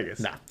 Las Vegas.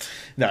 No,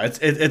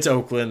 it's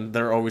Oakland.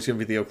 They're always going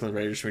to be the Oakland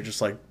Raiders to me,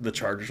 just like the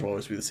Chargers will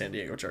always be the San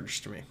Diego Chargers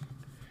to me.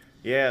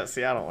 Yeah,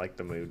 see, I don't like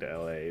the move to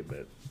LA,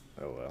 but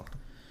oh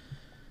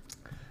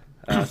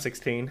well.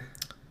 16.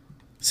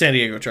 San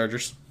Diego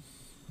Chargers.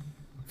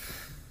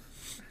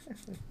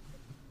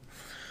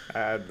 I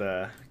had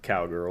the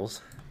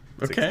Cowgirls.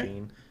 Okay.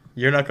 16.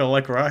 You're not going to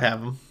like where I have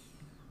them.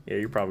 Yeah,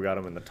 you probably got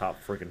them in the top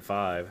freaking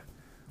 5.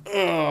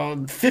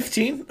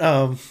 15.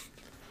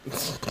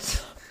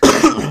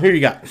 Who you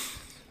got?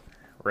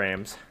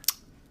 Rams.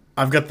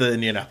 I've got the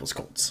Indianapolis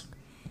Colts.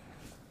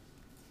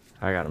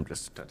 I got them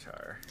just a touch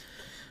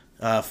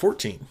higher.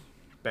 14.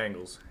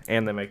 Bengals.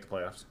 And they make the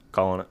playoffs.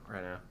 Calling it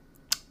right now.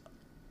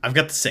 I've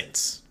got the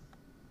Saints.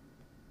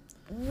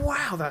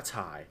 Wow, that's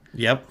high.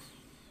 Yep.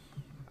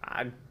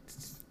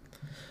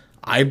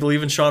 I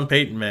believe in Sean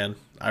Payton, man.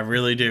 I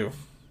really do.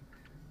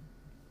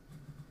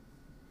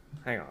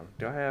 Hang on.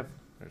 Do I have...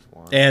 There's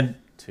 1, And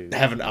 2,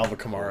 having Alvin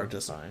Kamara 4,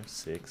 just... 5,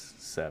 6,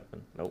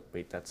 7. Nope,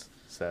 wait, that's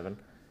 7.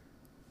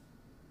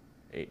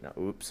 8, no,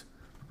 oops.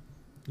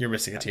 You're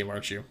missing a team,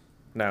 aren't you?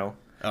 No.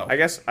 Oh. I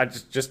guess I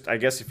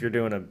guess if you're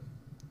doing a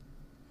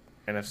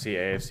NFC,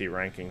 AFC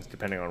rankings,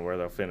 depending on where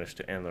they'll finish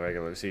to end the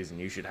regular season,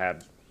 you should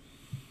have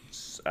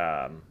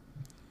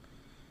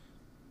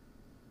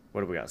what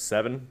do we got?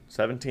 7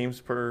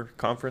 teams per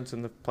conference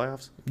in the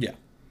playoffs? Yeah.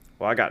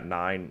 Well, I got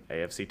 9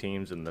 AFC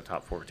teams in the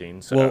top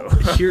 14. So Well,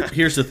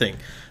 here's the thing.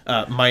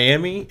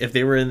 Miami, if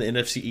they were in the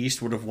NFC East,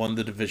 would have won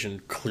the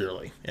division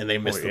clearly, and they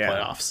missed the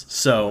playoffs.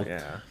 So,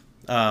 yeah.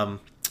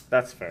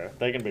 That's fair.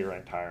 They can be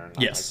ranked higher and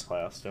not yes. make the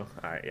playoffs still.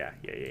 All right, yeah.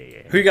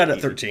 Who you got at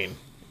Easy. 13?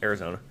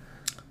 Arizona.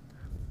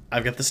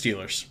 I've got the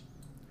Steelers.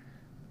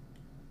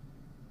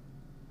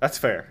 That's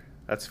fair.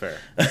 I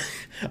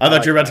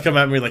thought you were about to come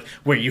at me like,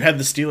 wait, you had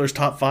the Steelers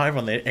top 5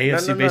 on the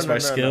AFC based by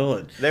skill?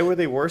 And... They were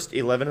the worst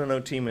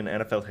 11-0 team in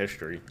NFL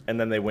history, and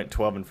then they went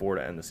 12-4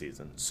 to end the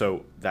season.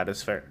 So that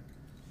is fair.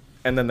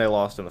 And then they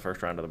lost in the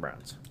first round to the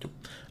Browns.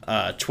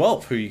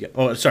 12, who you got?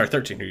 Oh, sorry,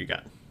 13, who you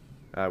got?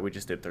 We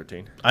just did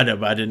 13. I know,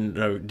 but I didn't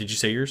know. Did you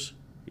say yours?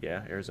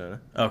 Yeah, Arizona.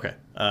 Okay.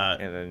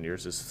 And then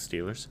yours is the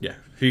Steelers. Yeah.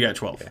 Who you got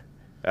 12?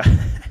 Yeah.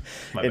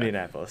 My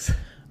Indianapolis. bad.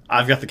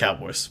 I've got the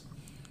Cowboys.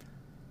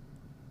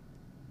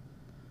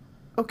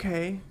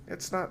 Okay,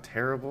 it's not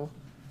terrible.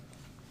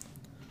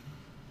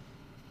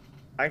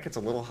 I think it's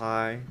a little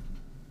high,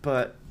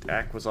 but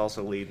Dak was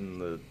also leading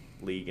the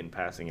league in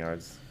passing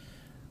yards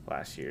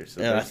last year.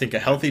 So And I there's the think a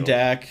healthy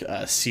potential.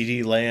 Dak,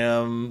 CeeDee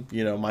Lamb,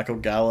 Michael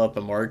Gallup,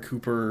 Amari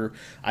Cooper.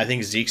 I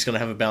think Zeke's going to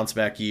have a bounce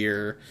back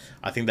year.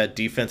 I think that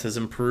defense has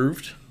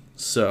improved.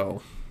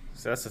 So,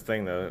 So that's the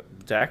thing, though.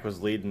 Dak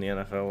was leading the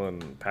NFL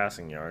in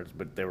passing yards,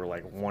 but they were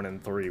like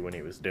 1-3 when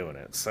he was doing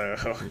it. So,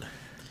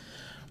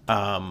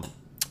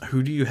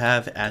 who do you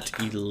have at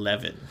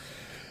 11?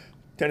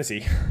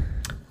 Tennessee,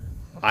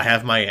 I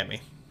have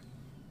Miami.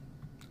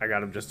 I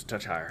got him just a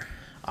touch higher.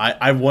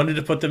 I wanted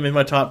to put them in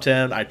my top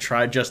 10. I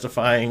tried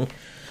justifying,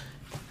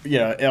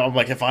 I'm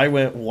like, if I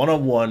went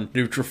one-on-one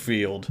neutral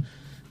field,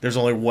 there's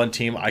only one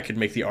team I could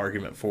make the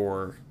argument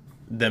for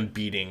them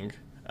beating.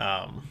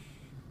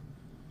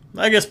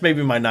 I guess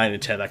maybe my 9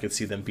 and 10 I could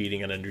see them beating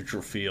in a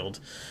neutral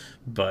field,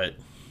 but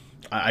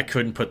I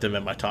couldn't put them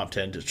in my top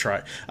 10 to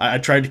try. I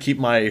tried to keep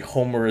my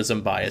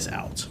homerism bias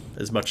out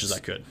as much as I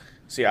could.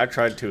 See, I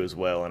tried to as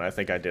well, and I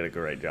think I did a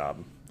great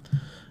job.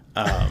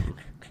 All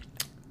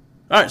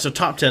right, so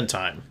top 10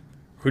 time.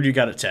 Who do you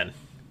got at 10?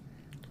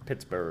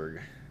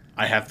 Pittsburgh.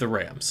 I have the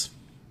Rams.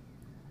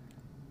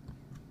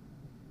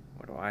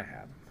 What do I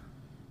have?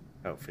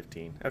 Oh,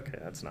 15. Okay,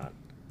 that's not.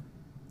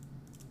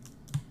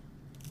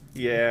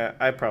 Yeah,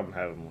 I probably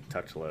have them a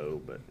touch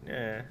low, but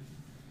yeah.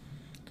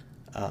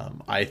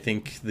 I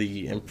think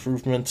the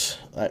improvement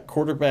at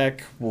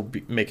quarterback will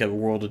make a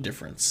world of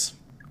difference.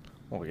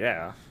 Well,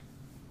 yeah.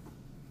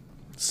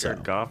 So,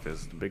 Jared Goff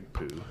is the big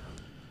poo.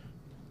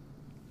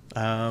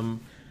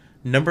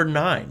 number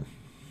 9.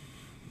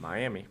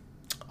 Miami.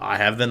 I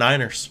have the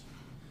Niners.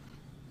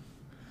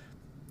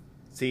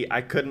 See,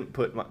 I couldn't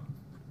put my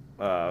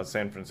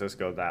San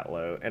Francisco that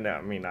low, and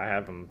I mean I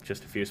have them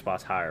just a few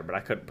spots higher, but I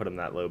couldn't put them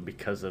that low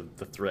because of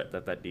the threat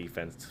that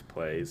defense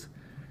plays.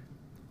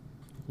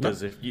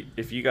 Because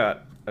if you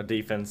got a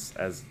defense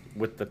as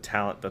with the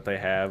talent that they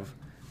have,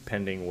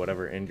 pending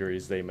whatever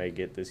injuries they may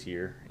get this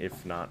year,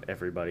 if not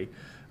everybody,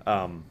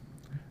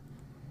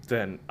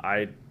 then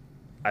I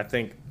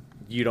think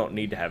you don't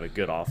need to have a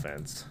good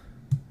offense,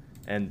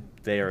 and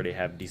they already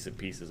have decent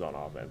pieces on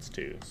offense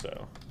too.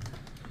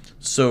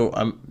 So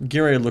I'm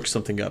getting ready to look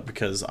something up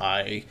because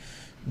I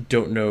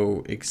don't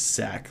know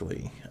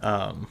exactly.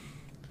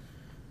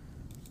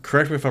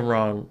 Correct me if I'm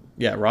wrong.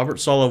 Yeah, Robert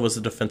Saleh was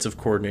the defensive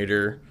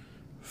coordinator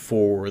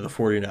for the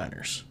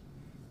 49ers,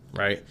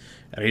 right?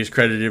 And he's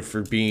credited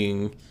for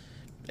being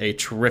a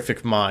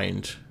terrific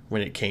mind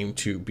when it came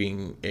to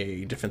being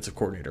a defensive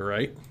coordinator,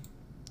 right?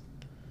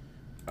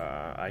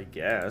 I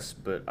guess,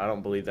 but I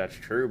don't believe that's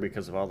true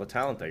because of all the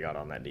talent they got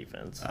on that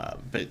defense.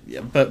 But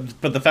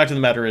the fact of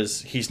the matter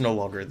is he's no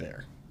longer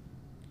there.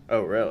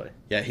 Oh, really?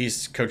 Yeah,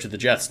 he's coach of the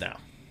Jets now.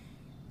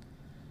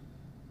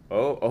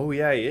 Oh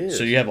yeah, he is.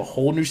 So you have a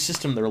whole new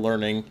system they're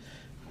learning.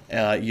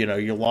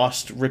 You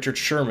lost Richard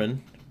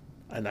Sherman,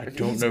 and I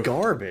don't He's know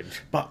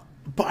garbage. But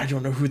I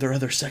don't know who their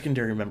other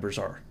secondary members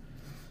are.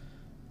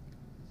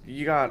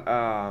 You got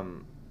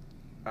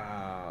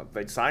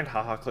they signed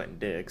HaHa Clinton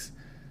Dix.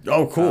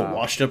 Oh, cool.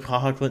 Washed up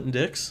HaHa Clinton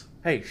Dix.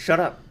 Hey,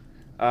 shut up.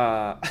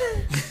 I'm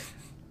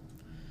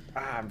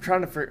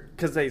trying to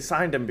because they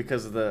signed him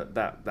because of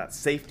that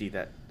safety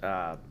that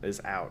is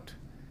out.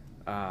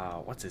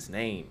 What's his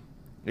name?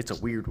 It's a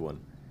weird one.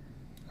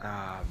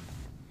 Not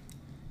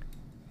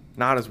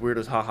as weird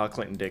as HaHa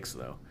Clinton Dix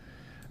though.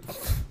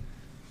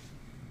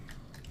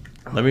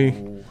 Let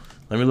me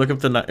look up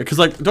the because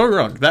don't get me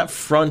wrong, that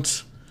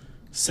front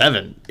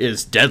 7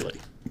 is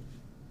deadly.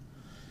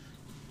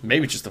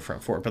 Maybe just the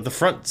front 4, but the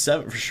front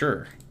 7 for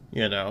sure.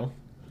 Yeah.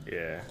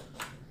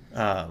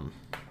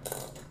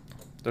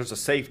 There's a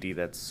safety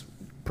that's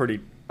pretty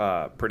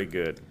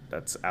good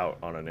that's out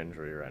on an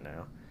injury right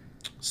now.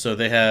 So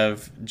they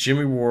have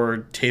Jimmy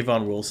Ward,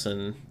 Tavon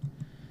Wilson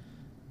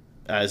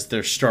as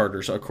their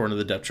starters according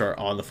to the depth chart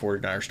on the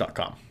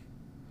 49ers.com.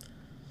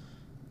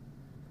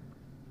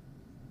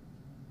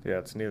 Yeah,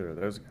 it's neither of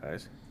those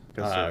guys.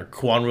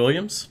 Quan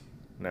Williams,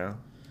 No.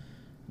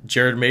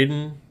 Jared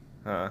Maiden.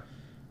 Huh.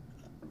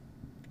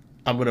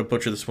 I'm going to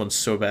butcher this one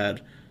so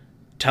bad.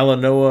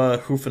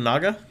 Talanoa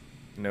Hufanaga,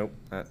 Nope.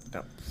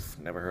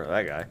 Never heard of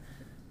that guy.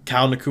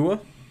 Cal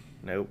Nakua,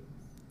 Nope.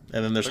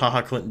 and then there's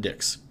HaHa Clinton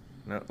Dix.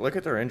 No. Look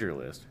at their injury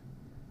list.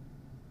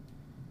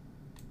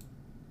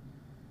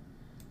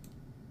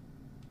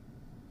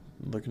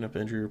 Looking up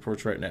injury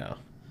reports right now.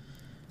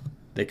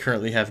 They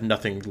currently have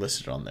nothing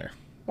listed on there.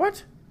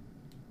 What?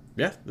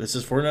 Yeah, this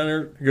is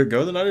 49er. Go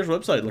to the Niners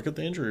website. Look at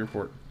the injury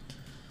report.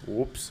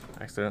 Whoops.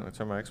 Accidentally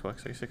turned my Xbox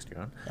 360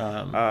 on.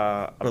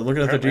 But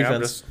looking at their apparently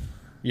I'm defense,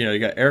 you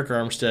got Eric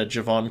Armstead,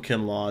 Javon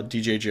Kinlaw,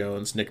 DJ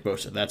Jones, Nick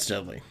Bosa. That's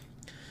deadly.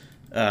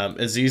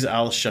 Aziz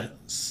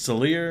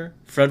Al-Shalir,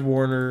 Fred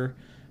Warner,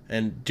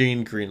 and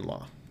Dean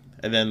Greenlaw.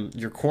 And then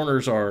your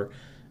corners are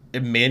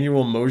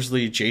Emmanuel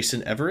Mosley,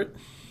 Jason Everett,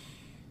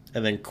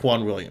 and then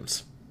Quan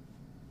Williams.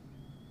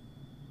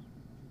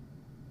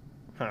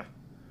 Huh.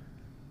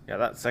 Yeah,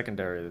 that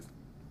secondary is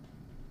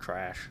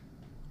trash.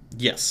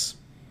 Yes.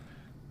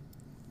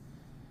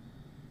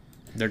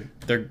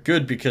 They're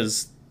good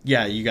because,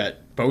 yeah, you got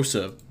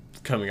Bosa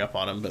coming up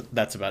on him, but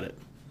that's about it.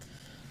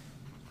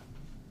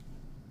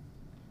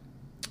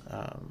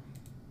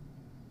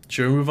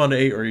 Should we move on to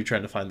 8, or are you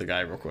trying to find the guy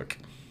real quick?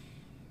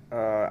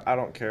 I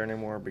don't care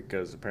anymore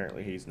because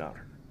apparently he's not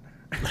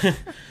hurt.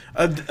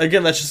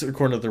 Again, that's just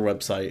according to their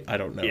website. I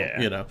don't know.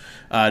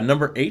 Yeah.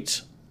 Number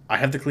 8, I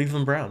have the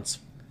Cleveland Browns.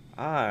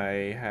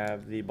 I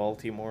have the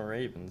Baltimore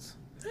Ravens.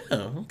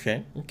 Oh,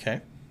 okay.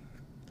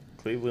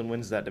 Cleveland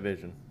wins that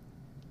division.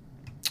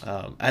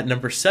 At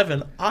number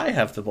 7, I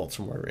have the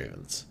Baltimore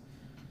Ravens.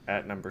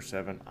 At number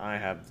 7, I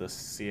have the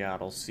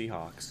Seattle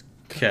Seahawks.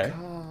 Okay.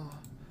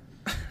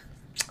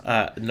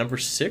 Number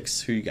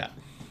 6, who you got?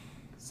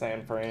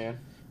 San Fran.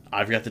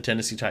 I've got the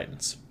Tennessee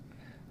Titans.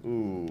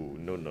 Ooh,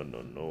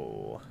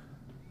 no.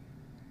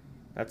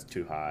 That's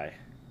too high.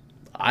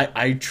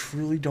 I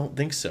truly don't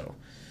think so.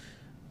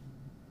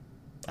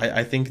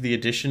 I think the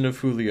addition of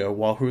Julio,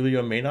 while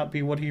Julio may not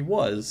be what he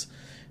was,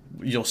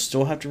 you'll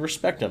still have to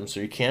respect him, so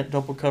you can't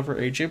double cover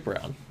A.J.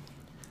 Brown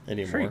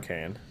anymore. Sure you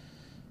can.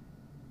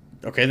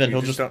 Okay, then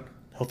You he'll don't.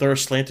 throw a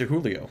slant to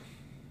Julio.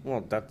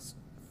 Well, that's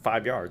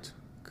 5 yards.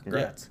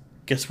 Congrats. Yeah.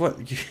 Guess what?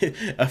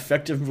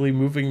 Effectively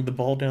moving the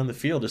ball down the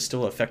field is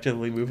still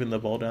effectively moving the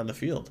ball down the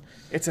field.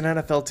 It's an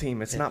NFL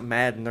team. It's not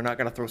Madden. They're not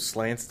going to throw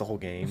slants the whole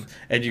game.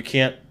 And you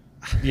can't,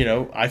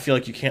 I feel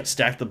like you can't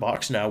stack the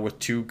box now with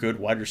 2 good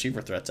wide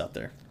receiver threats out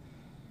there.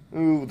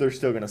 Ooh, they're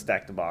still going to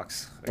stack the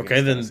box. Okay,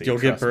 then Tennessee, you'll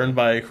get burned me.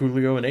 by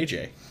Julio and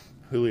AJ.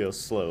 Julio's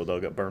slow. They'll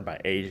get burned by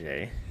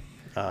AJ.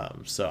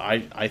 So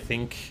I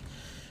think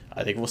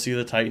we'll see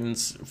the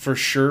Titans for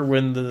sure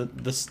win the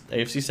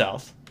AFC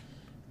South,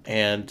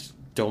 and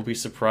don't be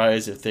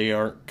surprised if they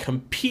aren't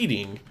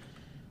competing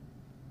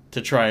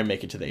to try and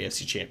make it to the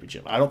AFC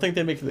Championship. I don't think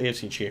they make it to the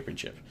AFC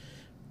Championship,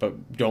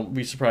 but don't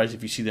be surprised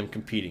if you see them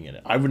competing in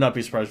it. I would not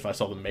be surprised if I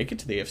saw them make it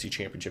to the AFC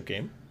Championship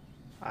game.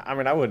 I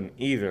mean, I wouldn't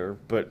either,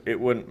 but it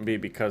wouldn't be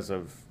because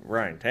of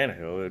Ryan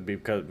Tannehill. It would be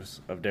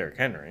because of Derrick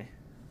Henry.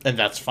 And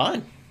that's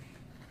fine.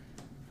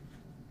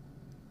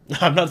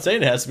 I'm not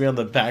saying it has to be on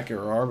the back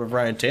or arm of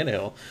Ryan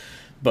Tannehill,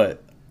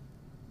 but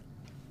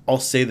I'll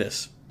say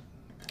this,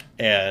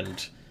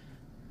 and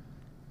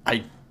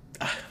I'm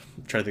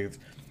trying to think.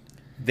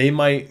 They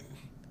might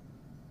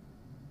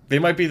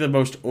be the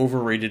most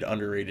overrated,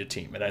 underrated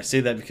team, and I say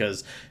that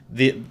because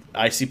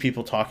I see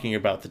people talking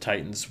about the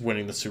Titans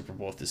winning the Super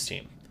Bowl with this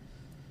team.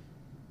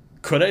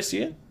 Could I see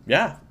it?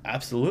 Yeah,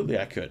 absolutely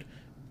I could.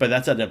 But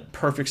that's at a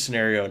perfect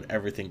scenario and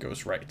everything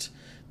goes right.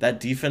 That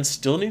defense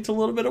still needs a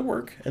little bit of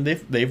work, and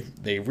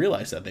they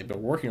realize that. They've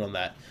been working on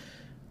that.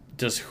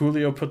 Does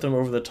Julio put them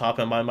over the top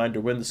in my mind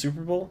to win the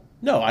Super Bowl?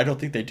 No, I don't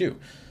think they do.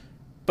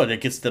 But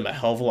it gets them a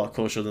hell of a lot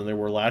closer than they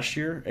were last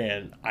year,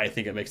 and I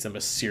think it makes them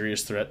a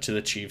serious threat to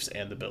the Chiefs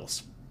and the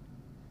Bills.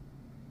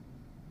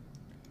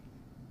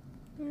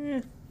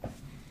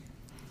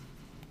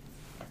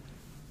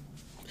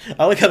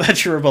 I like how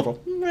that's your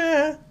rebuttal.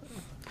 Meh.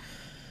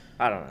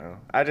 I don't know.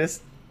 I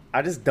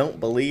just don't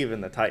believe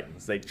in the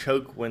Titans. They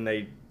choke when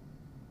they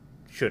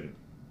shouldn't.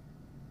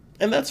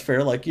 And that's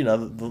fair, like,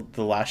 the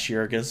last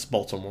year against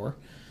Baltimore.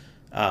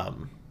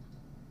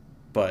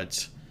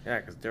 But Yeah,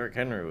 because Derrick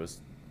Henry was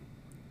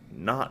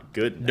not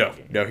good in that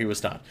game. No, he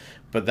was not.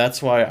 But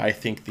that's why I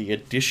think the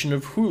addition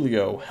of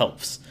Julio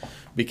helps.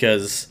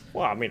 Because,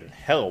 Well, I mean, it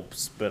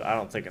helps, but I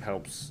don't think it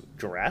helps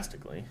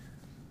drastically.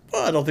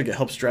 well, I don't think it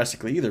helps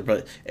drastically either,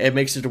 but it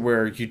makes it to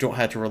where you don't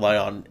have to rely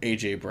on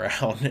A.J.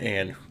 Brown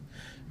and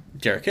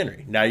Derrick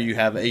Henry. Now you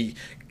have a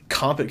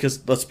competent,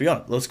 because let's be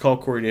honest, let's call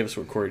Corey Davis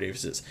what Corey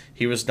Davis is.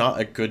 He was not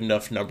a good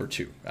enough number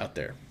 2 out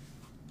there.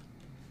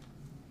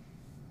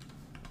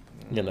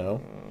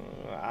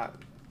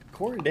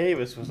 Corey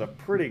Davis was a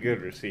pretty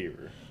good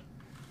receiver.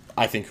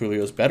 I think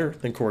Julio's better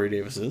than Corey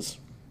Davis is.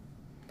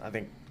 I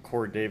think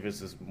Corey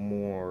Davis is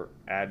more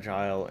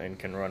agile and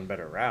can run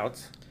better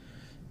routes.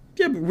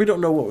 Yeah, but we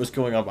don't know what was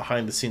going on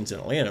behind the scenes in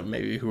Atlanta.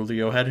 Maybe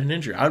Julio had an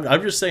injury.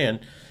 I'm just saying,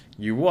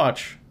 you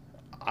watch.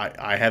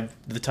 I have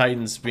the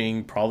Titans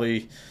being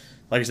probably,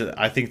 like I said,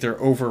 I think they're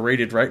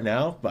overrated right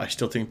now, but I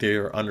still think they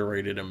are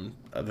underrated in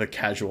the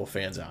casual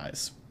fans'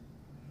 eyes.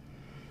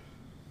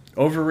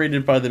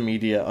 Overrated by the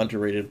media,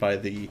 underrated by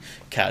the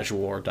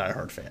casual or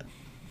diehard fan.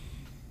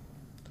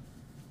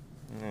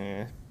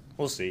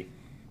 We'll see.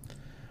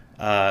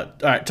 All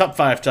right, top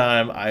 5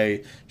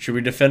 time. Should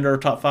we defend our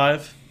top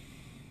 5?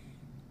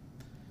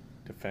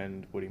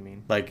 Defend? What do you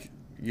mean? Like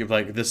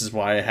this is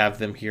why I have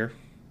them here.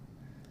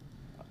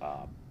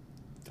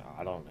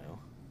 I don't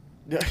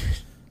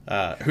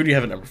know. Who do you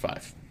have at number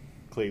 5?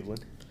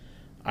 Cleveland.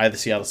 I have the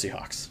Seattle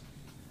Seahawks.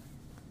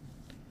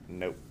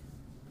 Nope.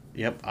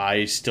 Yep,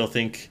 I still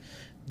think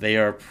they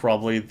are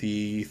probably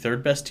the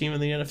 3rd best team in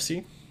the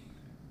NFC.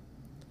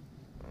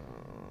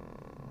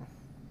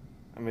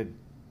 I mean,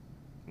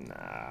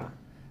 nah.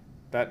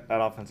 That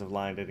offensive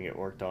line didn't get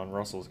worked on.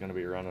 Russell's going to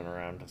be running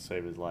around to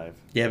save his life.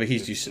 Yeah, but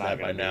he's It's used to not that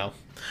by gonna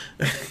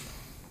be. now.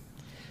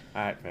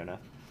 All right, fair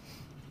enough.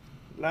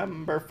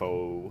 Number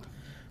 4.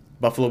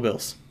 Buffalo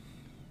Bills.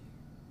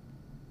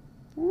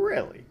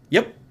 Really?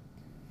 Yep.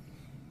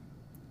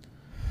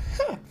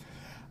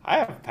 I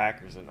have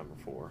Packers at number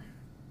 4.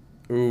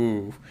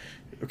 Ooh.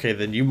 okay,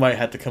 then you might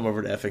have to come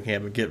over to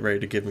Effingham and get ready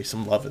to give me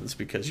some lovin's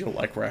because you'll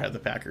like where I have the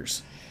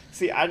Packers.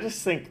 See, I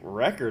just think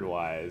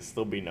record-wise,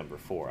 they'll be number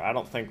 4. I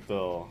don't think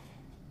they'll...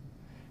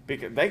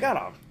 Because they got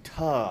a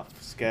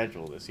tough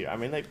schedule this year. I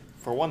mean,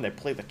 for one, they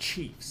play the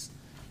Chiefs.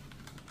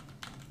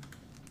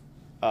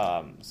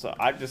 So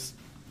I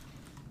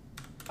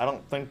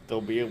don't think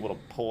they'll be able to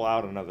pull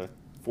out another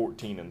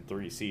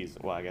 14-3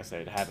 season. Well, I guess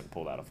they haven't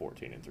pulled out a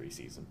 14-3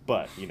 season,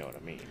 but you know what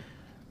I mean.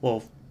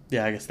 Well,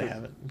 yeah, I guess they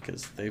haven't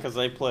because they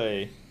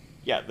play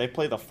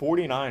the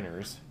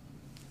 49ers,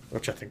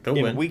 which I think they'll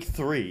win in week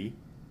 3,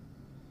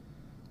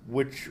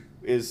 which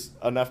is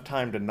enough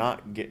time to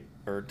not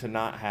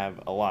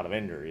have a lot of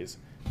injuries.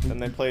 Then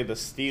they play the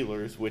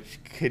Steelers, which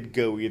could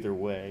go either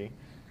way.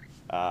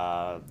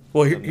 Well,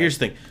 here's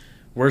the thing: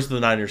 where's the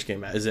Niners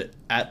game at? Is it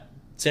at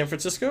San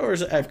Francisco or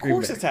is it at Green Bay?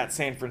 Of course it's at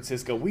San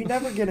Francisco. We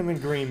never get them in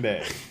Green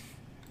Bay.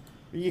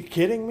 Are you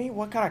kidding me?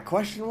 What kind of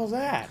question was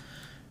that?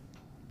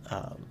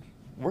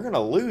 We're going to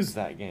lose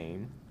that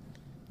game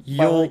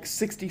by like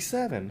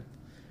 67.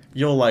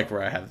 You'll like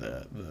where I have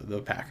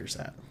the Packers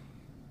at.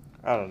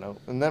 I don't know.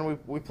 And then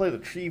we play the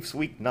Chiefs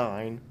week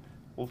 9.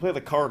 We'll play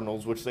the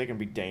Cardinals, which they can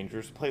be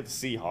dangerous. We'll play the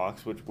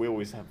Seahawks, which we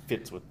always have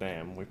fits with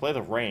them. We play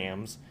the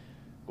Rams.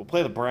 We'll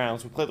play the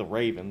Browns. We'll play the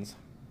Ravens.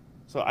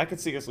 So I could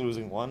see us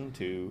losing 1,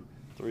 2,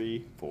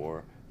 3,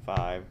 4,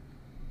 5.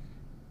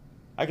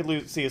 I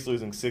could see us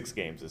losing 6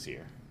 games this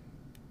year.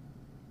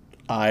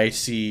 I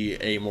see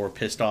a more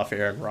pissed off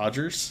Aaron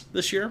Rodgers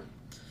this year.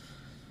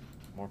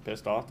 More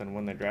pissed off than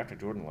when they drafted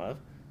Jordan Love?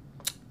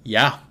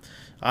 Yeah.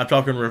 I'm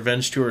talking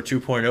Revenge Tour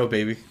 2.0,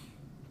 baby.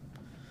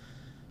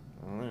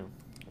 I don't know.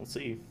 We'll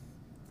see.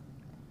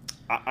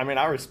 I mean,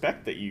 I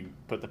respect that you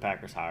put the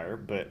Packers higher,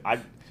 but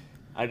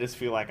I just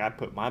feel like I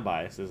put my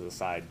biases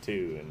aside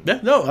too. And yeah,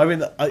 no, I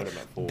mean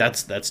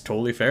that's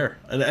totally fair,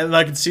 and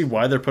I can see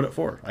why they're put at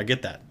 4. I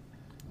get that.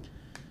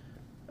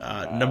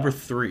 Number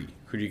 3,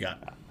 who do you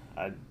got?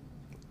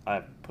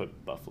 I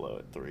put Buffalo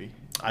at 3.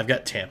 I've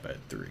got Tampa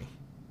at 3.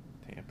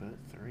 Tampa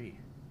at 3.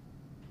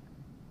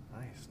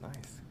 Nice.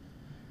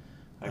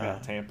 I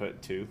got Tampa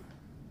at 2.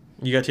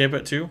 You got Tampa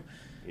at 2?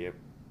 Yep.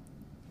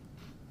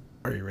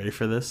 Are you ready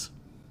for this?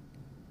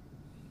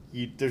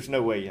 There's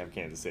no way you have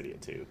Kansas City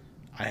at 2.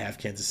 I have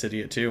Kansas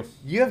City at 2.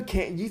 You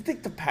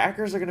think the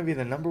Packers are going to be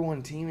the number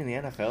 1 team in the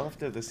NFL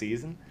after the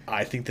season?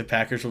 I think the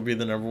Packers will be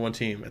the number 1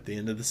 team at the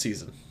end of the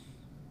season.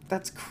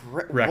 That's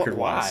correct.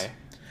 Record-wise.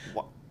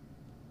 Why?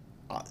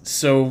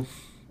 So,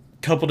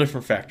 couple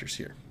different factors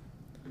here.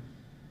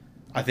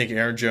 I think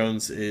Aaron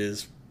Jones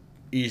is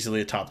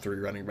easily a top 3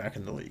 running back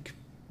in the league.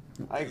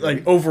 I agree.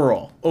 Like,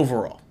 overall.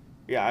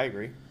 Yeah, I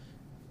agree.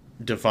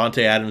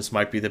 Devontae Adams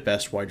might be the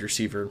best wide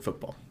receiver in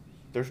football.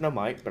 There's no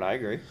might, but I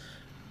agree.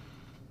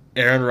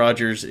 Aaron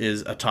Rodgers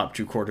is a top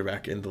 2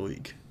 quarterback in the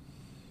league.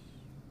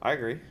 I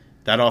agree.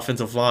 That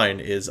offensive line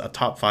is a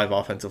top 5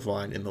 offensive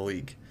line in the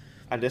league.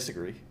 I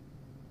disagree.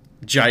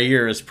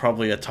 Jair is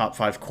probably a top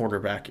 5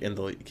 quarterback in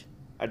the league.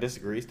 I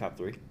disagree. He's top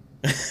 3.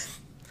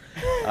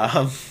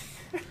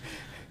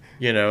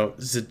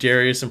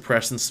 Za'Darius and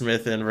Preston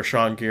Smith and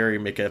Rashawn Gary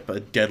make up a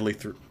deadly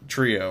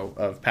trio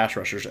of pass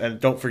rushers.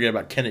 And don't forget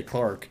about Kenny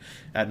Clark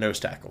at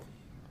nose tackle.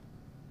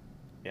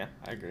 Yeah,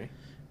 I agree.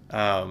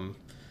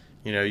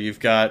 You've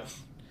got...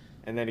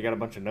 And then you got a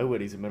bunch of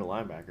nobodies at middle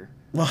linebacker.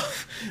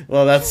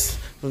 Well, that's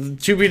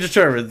to be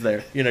determined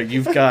there.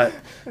 You've got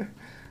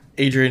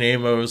Adrian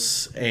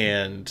Amos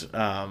and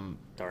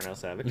Darnell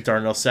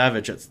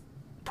Savage. It's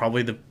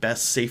probably the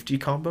best safety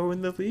combo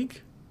in the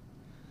league.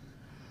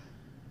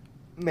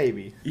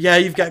 Maybe. Yeah,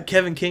 you've got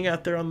Kevin King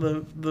out there on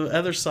the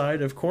other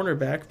side of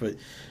cornerback, but...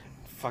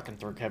 Fucking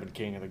throw Kevin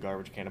King in the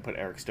garbage can and put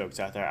Eric Stokes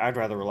out there. I'd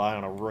rather rely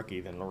on a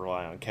rookie than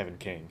rely on Kevin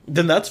King.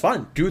 Then that's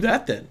fine. Do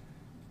that then.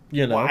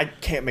 Well, I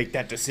can't make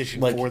that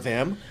decision for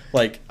them.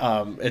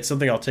 It's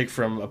something I'll take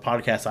from a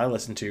podcast I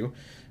listen to.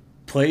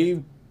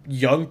 Play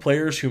young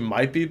players who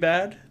might be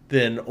bad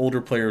than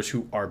older players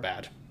who are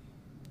bad.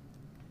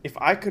 If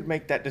I could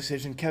make that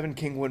decision, Kevin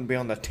King wouldn't be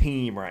on the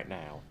team right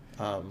now.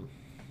 And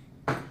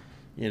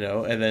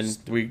then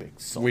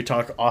we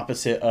talk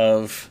opposite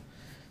of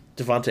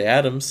Devontae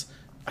Adams.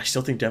 I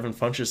still think Devin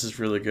Funchess is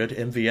really good.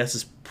 MVS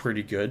is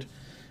pretty good.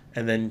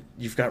 And then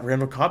you've got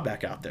Randall Cobb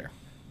back out there.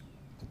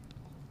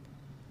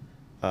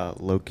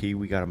 Low-key,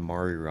 we got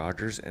Amari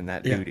Rodgers, and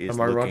that dude is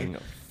looking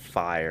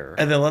fire.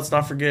 And then let's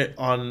not forget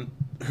on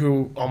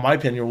who, on my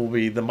opinion, will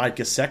be the Mike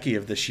Gesicki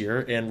of this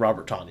year and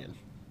Robert Tonyan.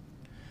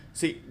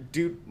 See,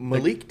 dude,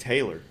 Malik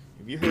Taylor.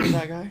 Have you heard of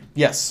that guy?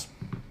 Yes.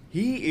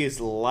 He is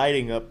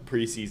lighting up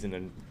preseason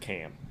and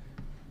camp.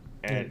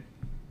 And,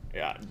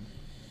 yeah,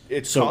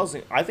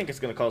 I think it's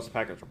going to cause the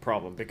Packers a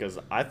problem because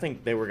I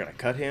think they were going to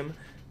cut him,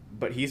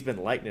 but he's been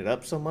lighting it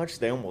up so much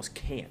they almost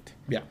can't.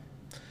 Yeah.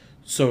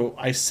 So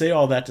I say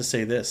all that to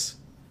say this.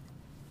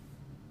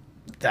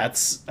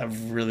 That's a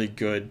really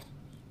good,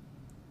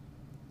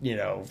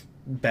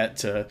 bet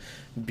to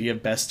be a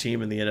best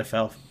team in the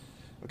NFL.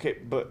 Okay,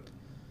 but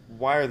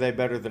why are they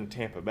better than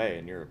Tampa Bay,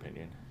 in your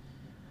opinion?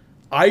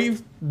 I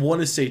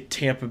want to say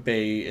Tampa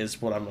Bay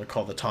is what I'm going to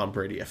call the Tom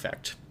Brady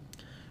effect,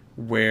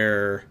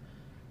 where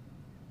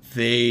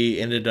they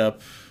ended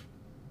up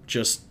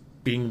just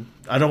being,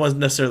 I don't want to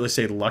necessarily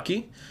say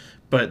lucky,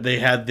 but they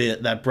had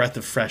that breath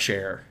of fresh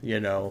air,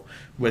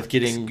 with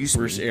getting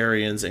Bruce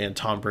Arians and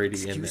Tom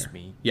Brady in there. Excuse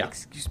me. Yeah.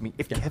 Excuse me.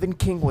 If Kevin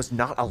King was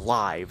not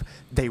alive,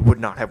 they would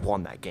not have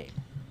won that game.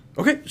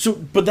 Okay,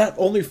 but that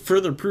only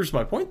further proves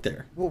my point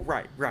there. Well,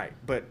 right.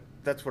 But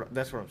that's what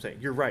I'm saying.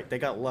 You're right. They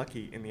got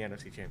lucky in the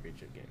NFC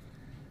Championship game.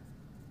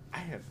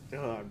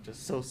 I'm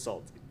just so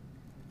salty.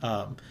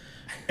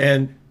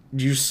 And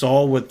you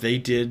saw what they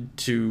did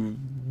to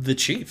the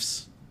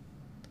Chiefs.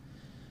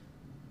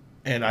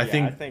 And I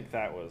think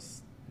that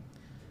was.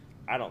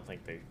 I don't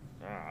think they.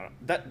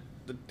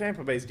 The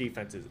Tampa Bay's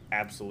defense is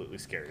absolutely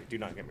scary. Do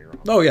not get me wrong.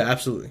 Oh yeah,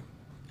 absolutely.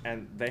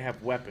 And they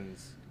have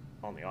weapons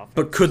on the offense.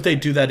 But could they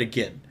do that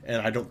again?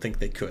 And I don't think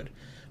they could.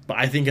 But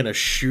I think in a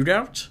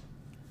shootout,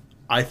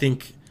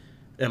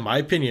 in my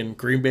opinion,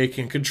 Green Bay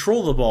can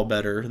control the ball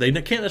better. They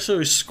can't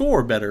necessarily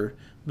score better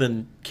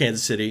than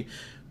Kansas City,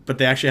 but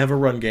they actually have a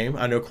run game.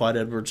 I know Clyde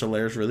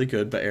Edwards-Helaire is really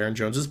good, but Aaron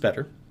Jones is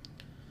better.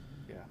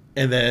 Yeah.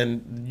 And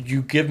then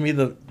you give me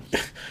the...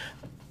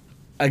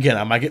 Again,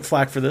 I might get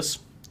flack for this.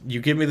 You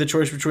give me the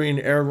choice between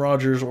Aaron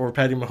Rodgers or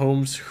Patty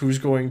Mahomes, who's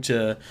going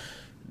to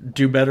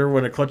do better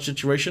when a clutch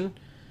situation?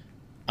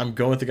 I'm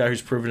going with the guy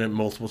who's proven it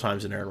multiple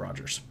times in Aaron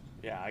Rodgers.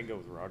 Yeah, I go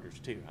with Rodgers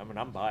too. I mean,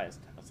 I'm biased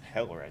as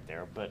hell right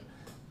there, but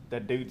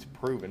that dude's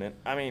proven it.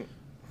 I mean,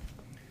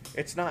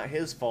 it's not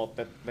his fault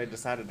that they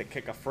decided to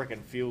kick a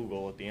freaking field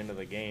goal at the end of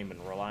the game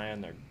and rely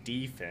on their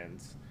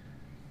defense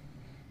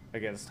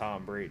against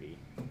Tom Brady.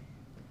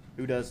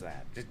 Who does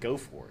that? Just go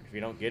for it. If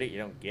you don't get it, you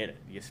don't get it.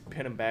 You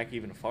pin them back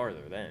even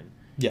farther then.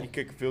 Yeah. You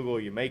kick a field goal,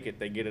 you make it,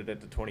 they get it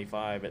at the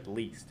 25 at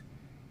least.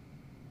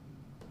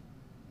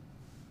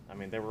 I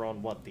mean, they were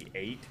on, the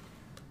 8?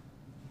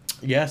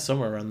 Yeah,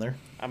 somewhere around there.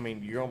 I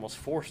mean, you're almost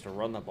forced to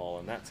run the ball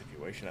in that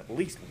situation at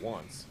least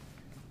once.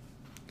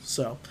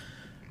 So,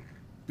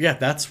 yeah,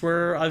 that's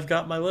where I've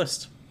got my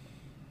list.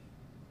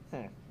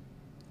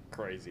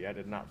 Crazy. I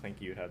did not think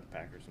you'd have the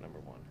Packers number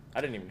 1.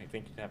 I didn't even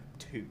think you'd have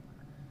 2.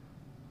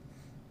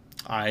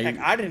 Heck,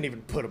 I didn't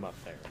even put them up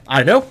there.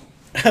 I know.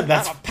 I'm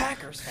a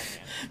Packers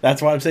fan.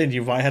 That's why I'm saying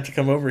you might have to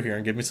come over here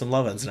and give me some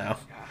love-ins now.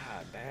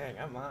 God dang,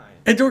 I might.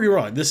 And don't get me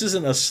wrong, this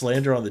isn't a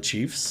slander on the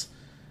Chiefs.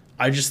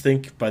 I just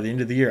think by the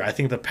end of the year, I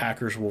think the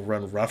Packers will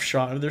run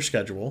roughshod of their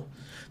schedule.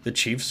 The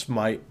Chiefs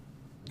might,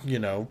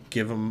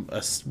 give them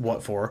a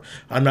what for.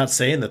 I'm not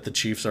saying that the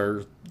Chiefs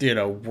are,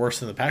 worse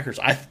than the Packers.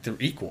 I think they're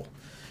equal.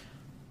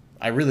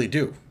 I really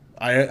do.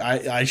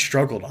 I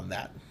struggled on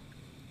that.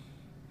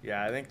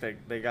 Yeah, I think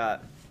they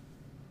got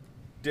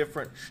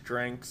different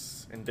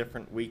strengths and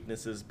different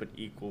weaknesses, but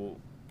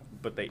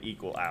they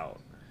equal out.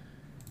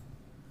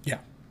 Yeah.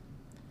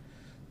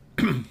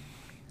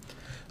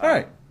 All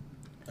right.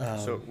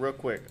 So real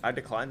quick, I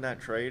declined that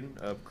trade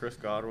of Chris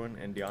Godwin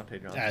and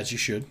Deontay Johnson. As you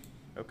should.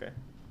 Okay,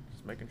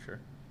 just making sure.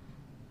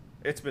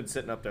 It's been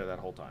sitting up there that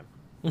whole time.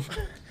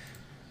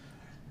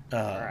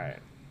 All right.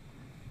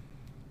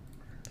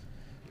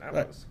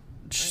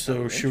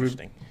 So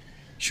should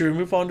we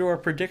move on to our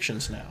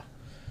predictions now?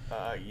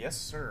 Yes,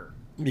 sir.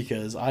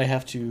 Because I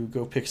have to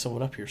go pick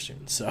someone up here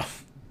soon. So.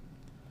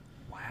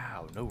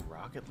 Wow, no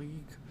Rocket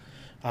League.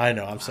 I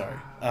know. I'm sorry.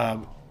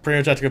 Pretty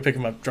much have to go pick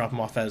him up, drop him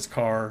off at his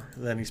car.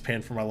 Then he's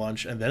paying for my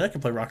lunch, and then I can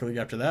play Rocket League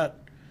after that.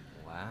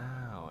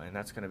 Wow, and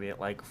that's gonna be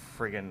at like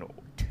friggin'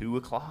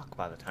 2:00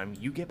 by the time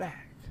you get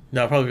back.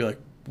 No, probably be like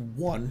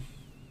 1.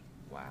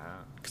 Wow.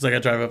 Because I got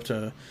to drive up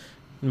to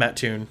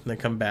Mattoon, then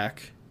come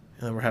back,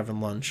 and then we're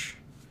having lunch.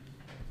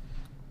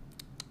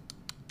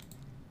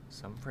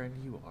 Some friend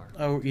you are.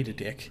 Oh, eat a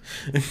dick.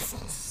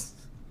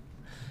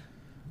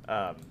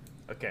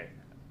 Okay.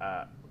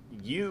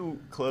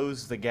 You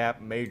closed the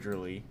gap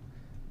majorly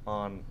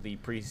on the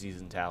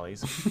preseason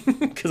tallies.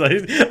 Because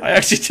I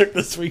actually took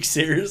this week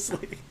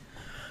seriously.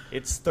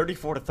 It's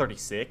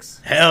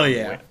 34-36. Hell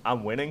yeah.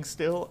 I'm winning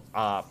still.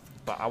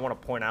 But I want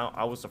to point out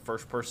I was the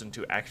first person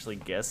to actually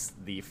guess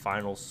the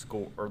final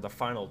score or the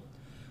final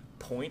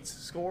points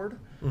scored,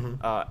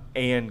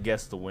 and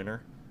guess the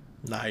winner.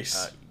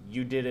 Nice.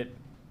 You did it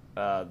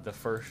the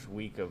first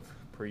week of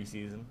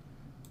preseason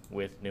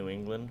with New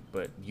England,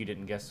 but you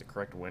didn't guess the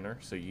correct winner,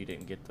 so you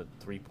didn't get the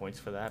 3 points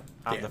for that.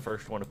 I'm Damn. the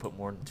first one to put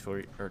more than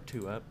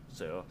two up,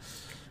 so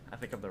I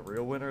think I'm the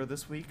real winner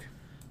this week.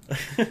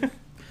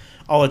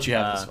 I'll let you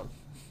have this one.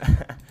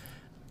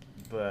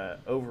 But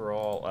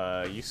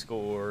overall, you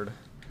scored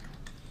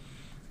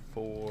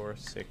 4,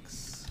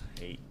 6,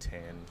 8,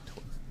 10,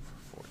 12,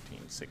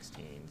 14,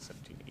 16,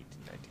 17, 18,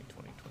 19,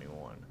 20,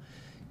 21.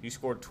 You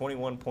scored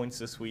 21 points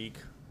this week.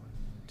 1,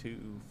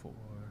 2, 4,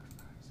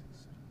 5,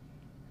 6,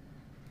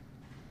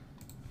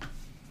 7.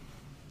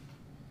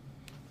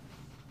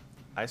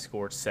 I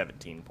scored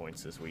 17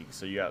 points this week,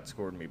 so you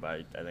outscored me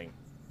by, I think,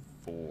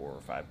 4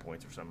 or 5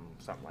 points or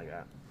something like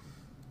that.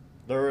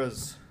 There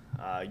was,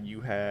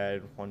 you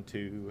had 1,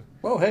 2.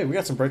 Whoa, hey, we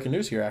got some breaking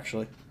news here,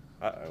 actually.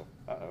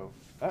 Uh-oh.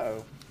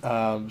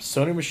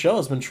 Sony Michel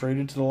has been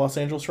traded to the Los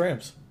Angeles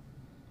Rams.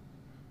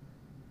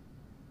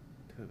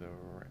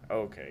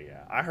 Okay,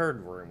 yeah. I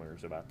heard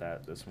rumors about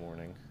that this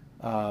morning.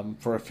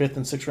 For a 5th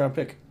and 6th round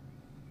pick.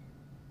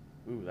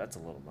 Ooh, that's a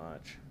little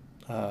much.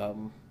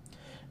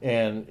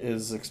 And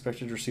is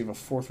expected to receive a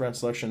 4th round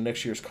selection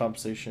next year's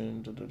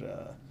compensation.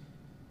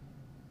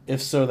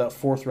 If so, that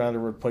 4th rounder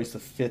would replace the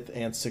 5th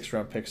and 6th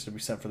round picks to be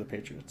sent for the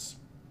Patriots.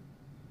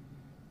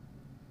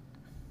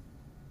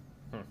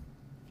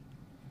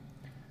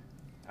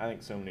 I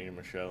think Sony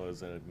Michel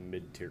is a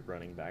mid-tier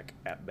running back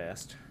at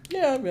best.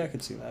 Yeah, I mean, I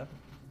could see that.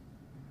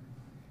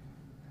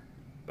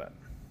 But,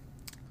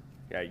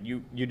 yeah,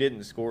 you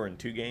didn't score in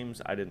 2 games.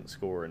 I didn't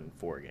score in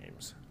 4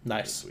 games.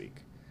 Nice. This week.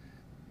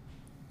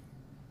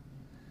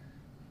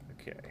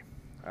 Okay.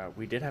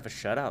 We did have a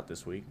shutout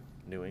this week.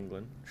 New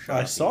England.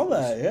 I saw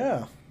that,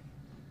 yeah.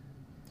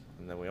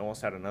 And then we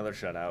almost had another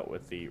shutout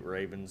with the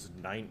Ravens'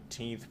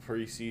 19th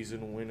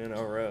preseason win in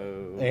a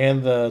row.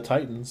 And the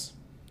Titans.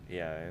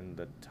 Yeah, and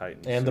the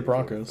Titans. And the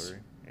Broncos.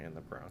 And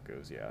the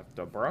Broncos, yeah.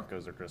 The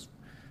Broncos are just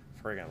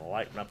friggin'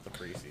 lighting up the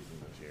preseason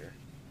this year.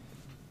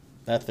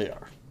 That they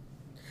are.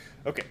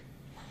 Okay.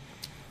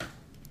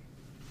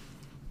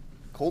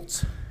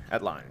 Colts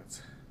at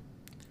Lions.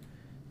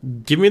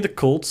 Give me the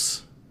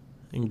Colts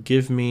and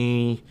give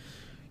me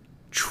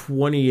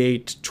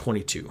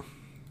 28-22. All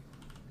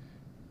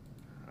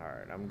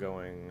right, I'm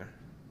going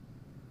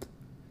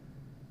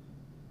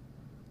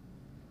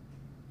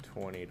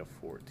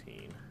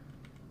 20-14.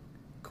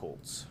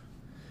 Colts.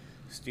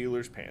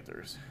 Steelers,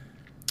 Panthers.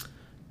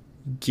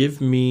 Give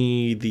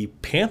me the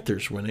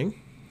Panthers winning.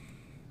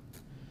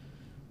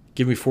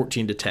 Give me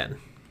 14-10.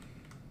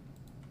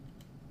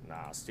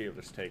 Nah,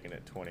 Steelers taking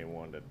it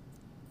 21 to.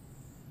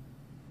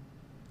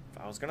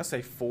 I was gonna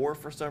say 4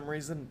 for some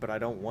reason, but I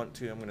don't want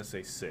to. I'm gonna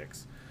say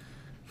 6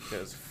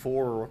 because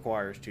 4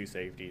 requires 2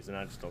 safeties, and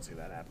I just don't see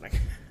that happening.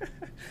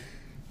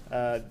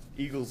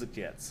 Eagles at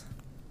Jets.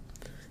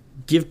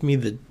 Give me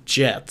the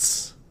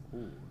Jets.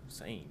 Ooh,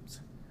 sames.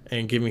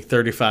 And give me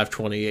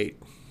 35-28.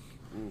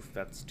 Oof,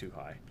 that's too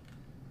high.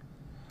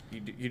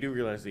 You do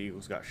realize the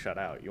Eagles got shut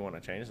out. You want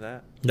to change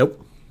that?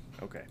 Nope.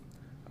 Okay.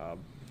 I'm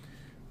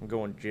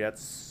going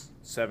Jets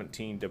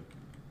 17-10.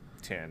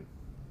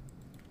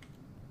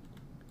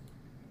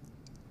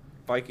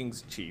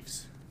 Vikings,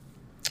 Chiefs.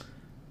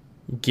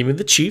 Give me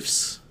the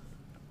Chiefs.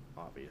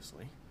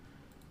 Obviously.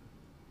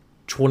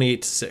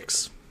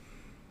 28-6.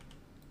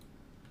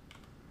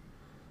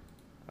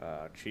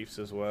 Chiefs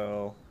as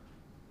well.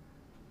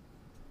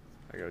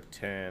 I go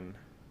 10-24.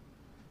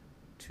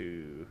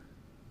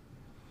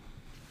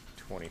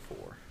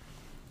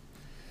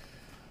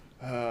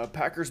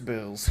 Packers,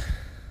 Bills.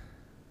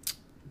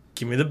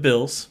 Give me the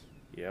Bills.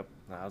 Yep,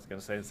 I was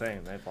gonna say the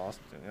same. They've lost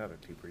in the other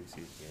 2 preseason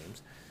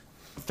games.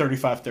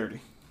 35-30.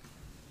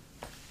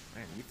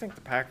 Man, you think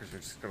the Packers are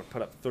just gonna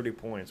put up 30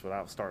 points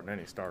without starting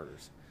any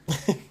starters?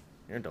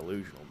 You're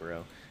delusional,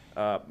 bro.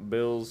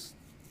 Bills,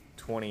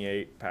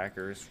 28.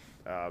 Packers,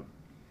 10.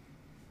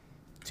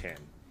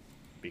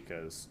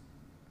 Because,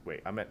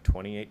 wait, I meant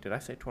 28. Did I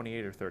say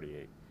 28 or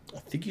 38? I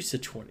think you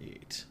said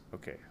 28.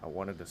 Okay, I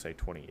wanted to say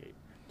 28.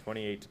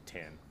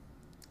 28-10.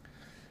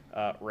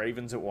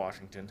 Ravens at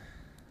Washington.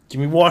 Give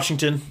me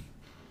Washington.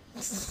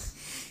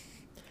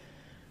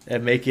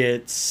 And make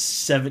it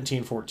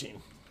 17-14.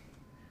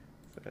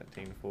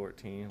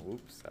 17-14.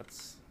 Whoops,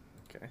 that's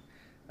okay.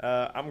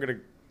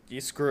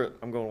 Screw it.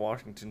 I'm going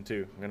Washington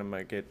too. I'm gonna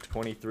make it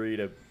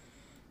 23-20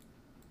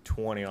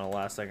 on a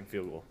last-second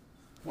field goal.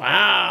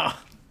 Wow.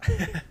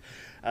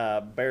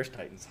 Bears,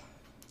 Titans.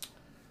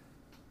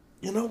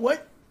 You know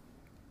what?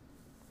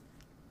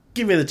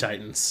 Give me the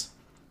Titans.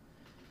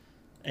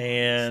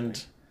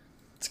 And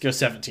let's go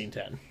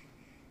 17-10.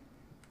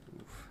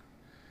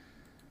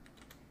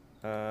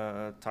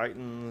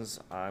 Titans,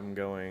 I'm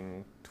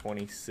going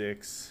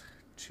 26-14.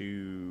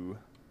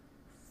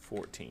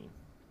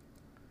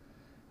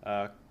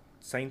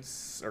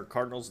 Saints or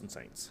Cardinals and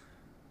Saints.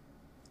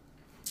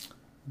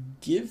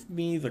 Give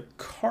me the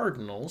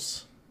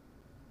Cardinals.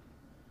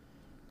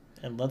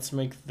 And let's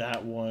make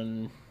that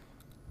one.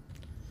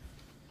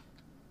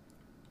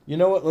 You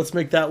know what? Let's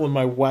make that one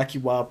my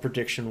wacky wild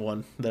prediction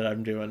one that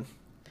I'm doing.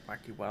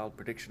 Wacky wild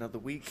prediction of the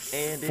week,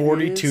 and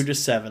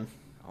 42-7.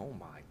 Oh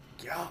my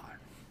god!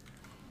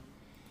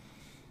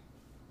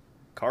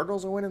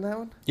 Cardinals are winning that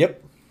one.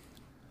 Yep.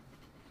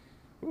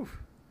 Oof.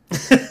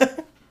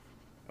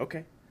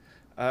 Okay.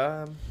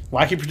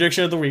 Wacky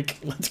prediction of the week.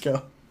 Let's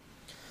go.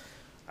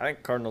 I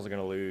think Cardinals are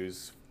going to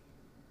lose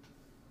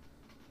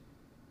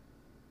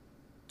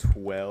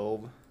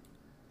 12-21.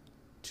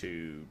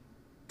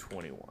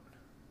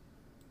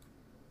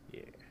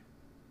 Yeah.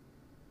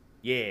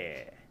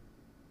 Yeah.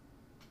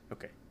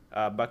 Okay.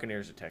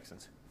 Buccaneers or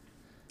Texans.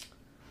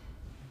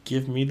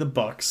 Give me the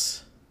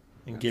Bucks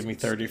and That's give me a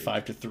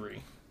mistake. 35-3.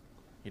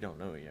 You don't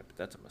know it yet, but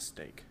that's a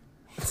mistake.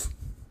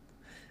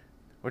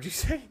 What'd you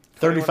say?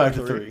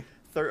 35-3.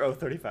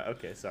 35.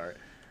 Okay, sorry.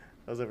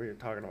 I was over here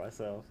talking to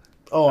myself.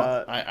 Oh,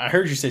 I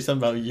heard you say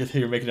something about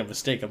you're making a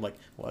mistake. I'm like,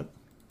 what?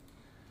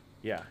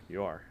 Yeah,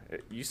 you are.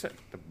 You said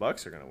the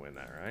Bucks are going to win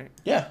that, right?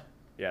 Yeah.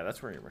 Yeah,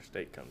 that's where your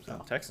mistake comes in.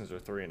 Oh. Texans are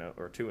 3-0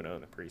 or 2-0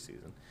 in the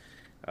preseason.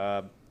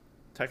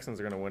 Texans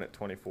are going to win it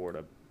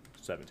 24-17.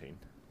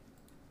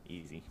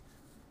 Easy.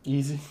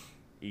 Easy.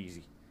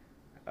 Easy.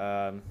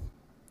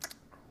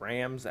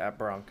 Rams at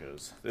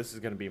Broncos. This is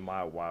going to be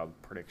my wild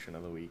prediction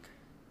of the week.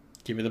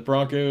 Give me the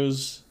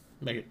Broncos.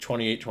 Make it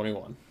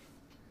 28-21.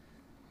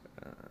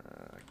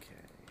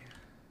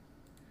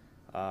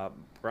 Okay.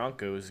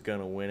 Broncos going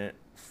to win it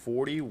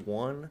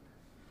 41-2.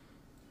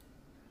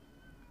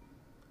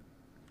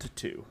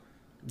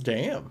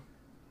 Damn.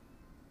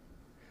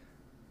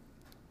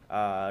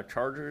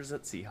 Chargers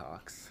at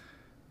Seahawks.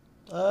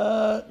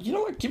 You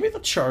know what? Give me the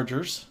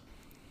Chargers.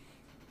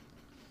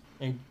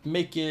 And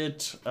make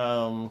it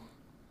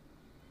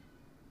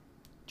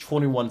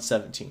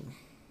 21-17.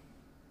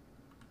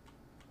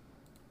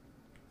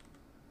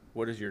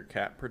 What does your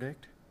cat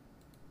predict?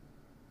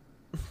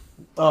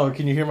 Oh,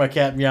 can you hear my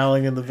cat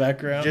meowing in the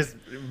background? Just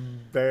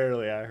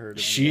barely, I heard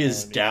it. She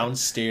is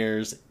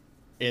downstairs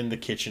in the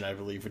kitchen, I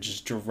believe, which is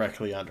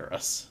directly under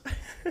us.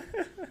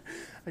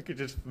 I could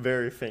just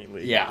very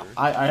faintly Yeah, hear.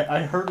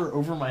 I heard her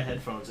over my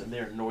headphones, and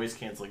they're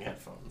noise-canceling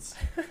headphones.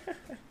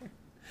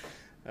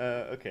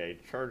 Okay,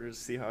 Chargers,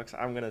 Seahawks.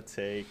 I'm going to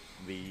take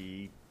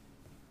the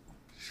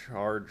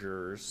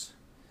Chargers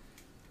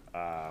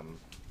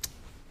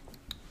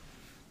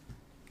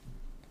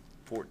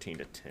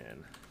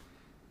 14-10.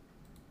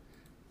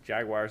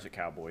 Jaguars at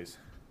Cowboys.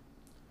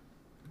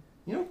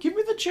 You know, give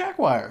me the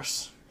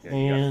Jaguars. Yeah,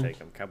 you got to take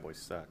them. Cowboys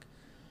suck.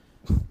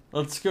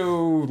 Let's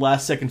go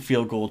last-second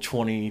field goal,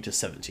 20-17.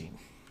 20-17.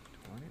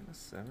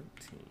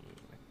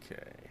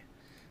 Okay.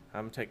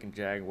 I'm taking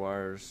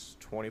Jaguars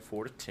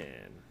 24-10.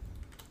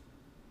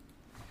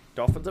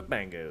 Dolphins at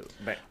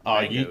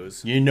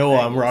Bangos. You know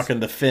I'm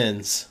rocking the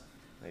Fins.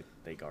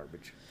 They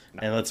garbage. No.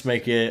 And let's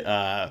make it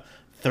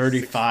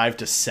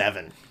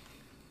 35-7.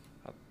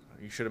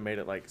 You should have made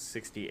it like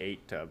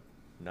 68-0.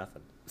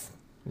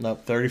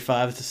 Nope,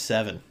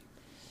 35-7.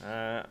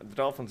 The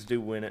Dolphins do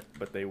win it,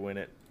 but they win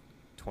it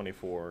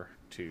 24-20.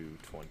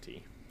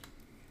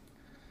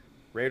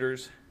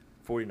 Raiders,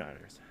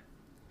 49ers.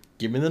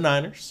 Give me the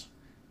Niners.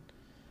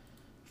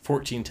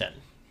 14-10.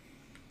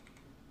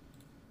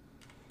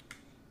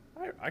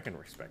 I can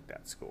respect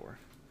that score.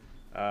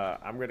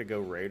 I'm going to go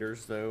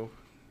Raiders, though,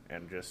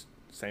 and just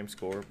same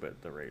score,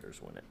 but the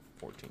Raiders win it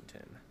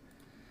 14-10.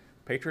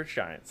 Patriots,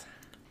 Giants.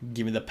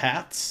 Give me the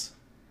Pats.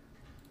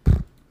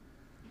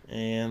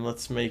 And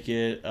let's make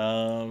it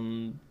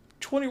 21-10.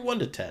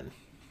 21-10.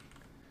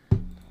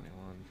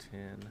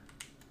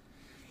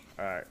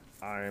 All right,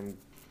 I'm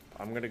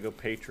going to go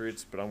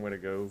Patriots, but I'm going to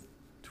go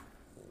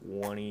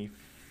 24-0.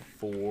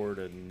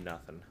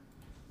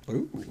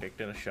 Ooh.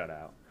 Predicting a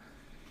shutout.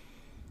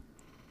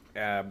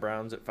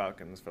 Browns at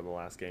Falcons for the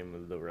last game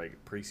of the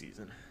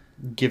preseason.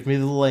 Give me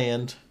the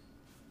land.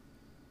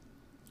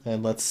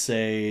 And let's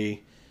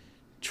say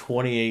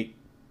 28-14.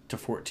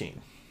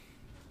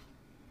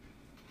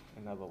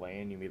 Another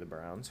land, you mean the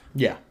Browns?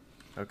 Yeah.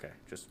 Okay,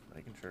 just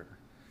making sure.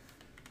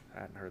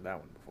 I hadn't heard that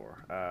one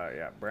before.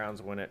 Yeah,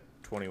 Browns win it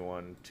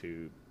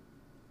 21-3.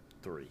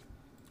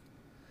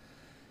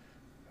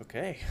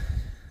 Okay.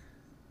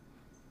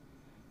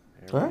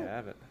 There All we right.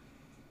 have it.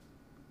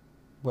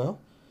 Well,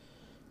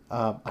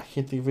 I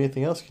can't think of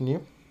anything else. Can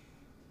you?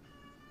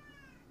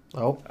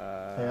 Oh,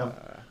 hang on.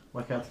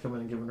 My cat's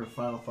coming and giving her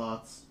final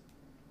thoughts.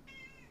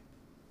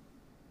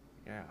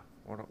 Yeah.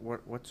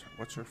 What's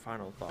her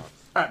final thoughts?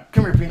 All right,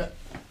 come here, Peanut.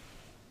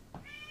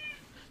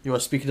 You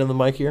want to speak it on the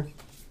mic here?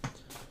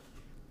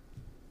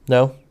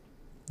 No?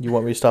 You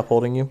want me to stop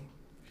holding you?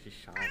 She's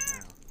shy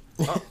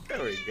now. Oh,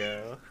 there we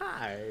go.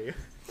 Hi.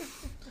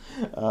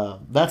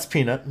 That's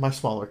Peanut, my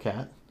smaller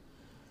cat.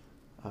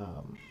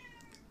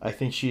 I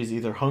think she is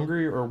either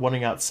hungry or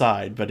wanting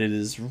outside, but it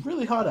is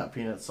really hot out,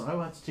 Peanut, so I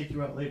will have to take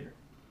you out later.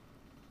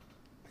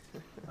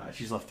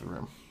 She's left the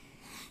room.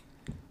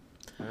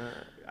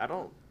 I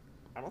don't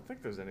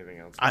think there's anything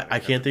else. I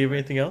can't think of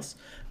anything else.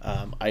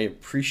 I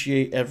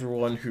appreciate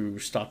everyone who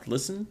stopped to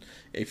listen.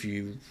 If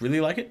you really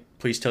like it,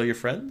 please tell your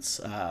friends.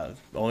 The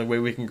only way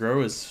we can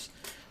grow is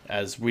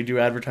as we do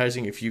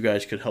advertising. If you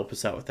guys could help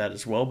us out with that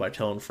as well by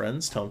telling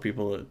friends, telling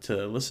people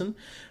to listen.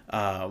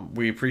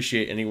 We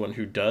appreciate anyone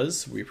who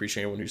does. We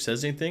appreciate anyone who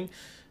says anything.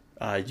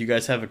 You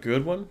guys have a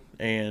good one,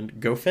 and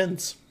go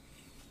Fins.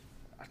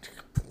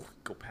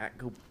 Go Pack,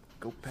 go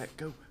Pack,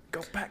 go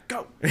Pack,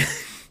 go.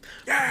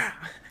 Yeah.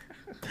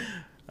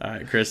 All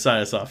right, Chris,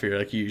 sign us off here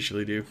like you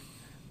usually do.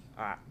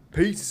 All right,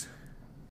 peace.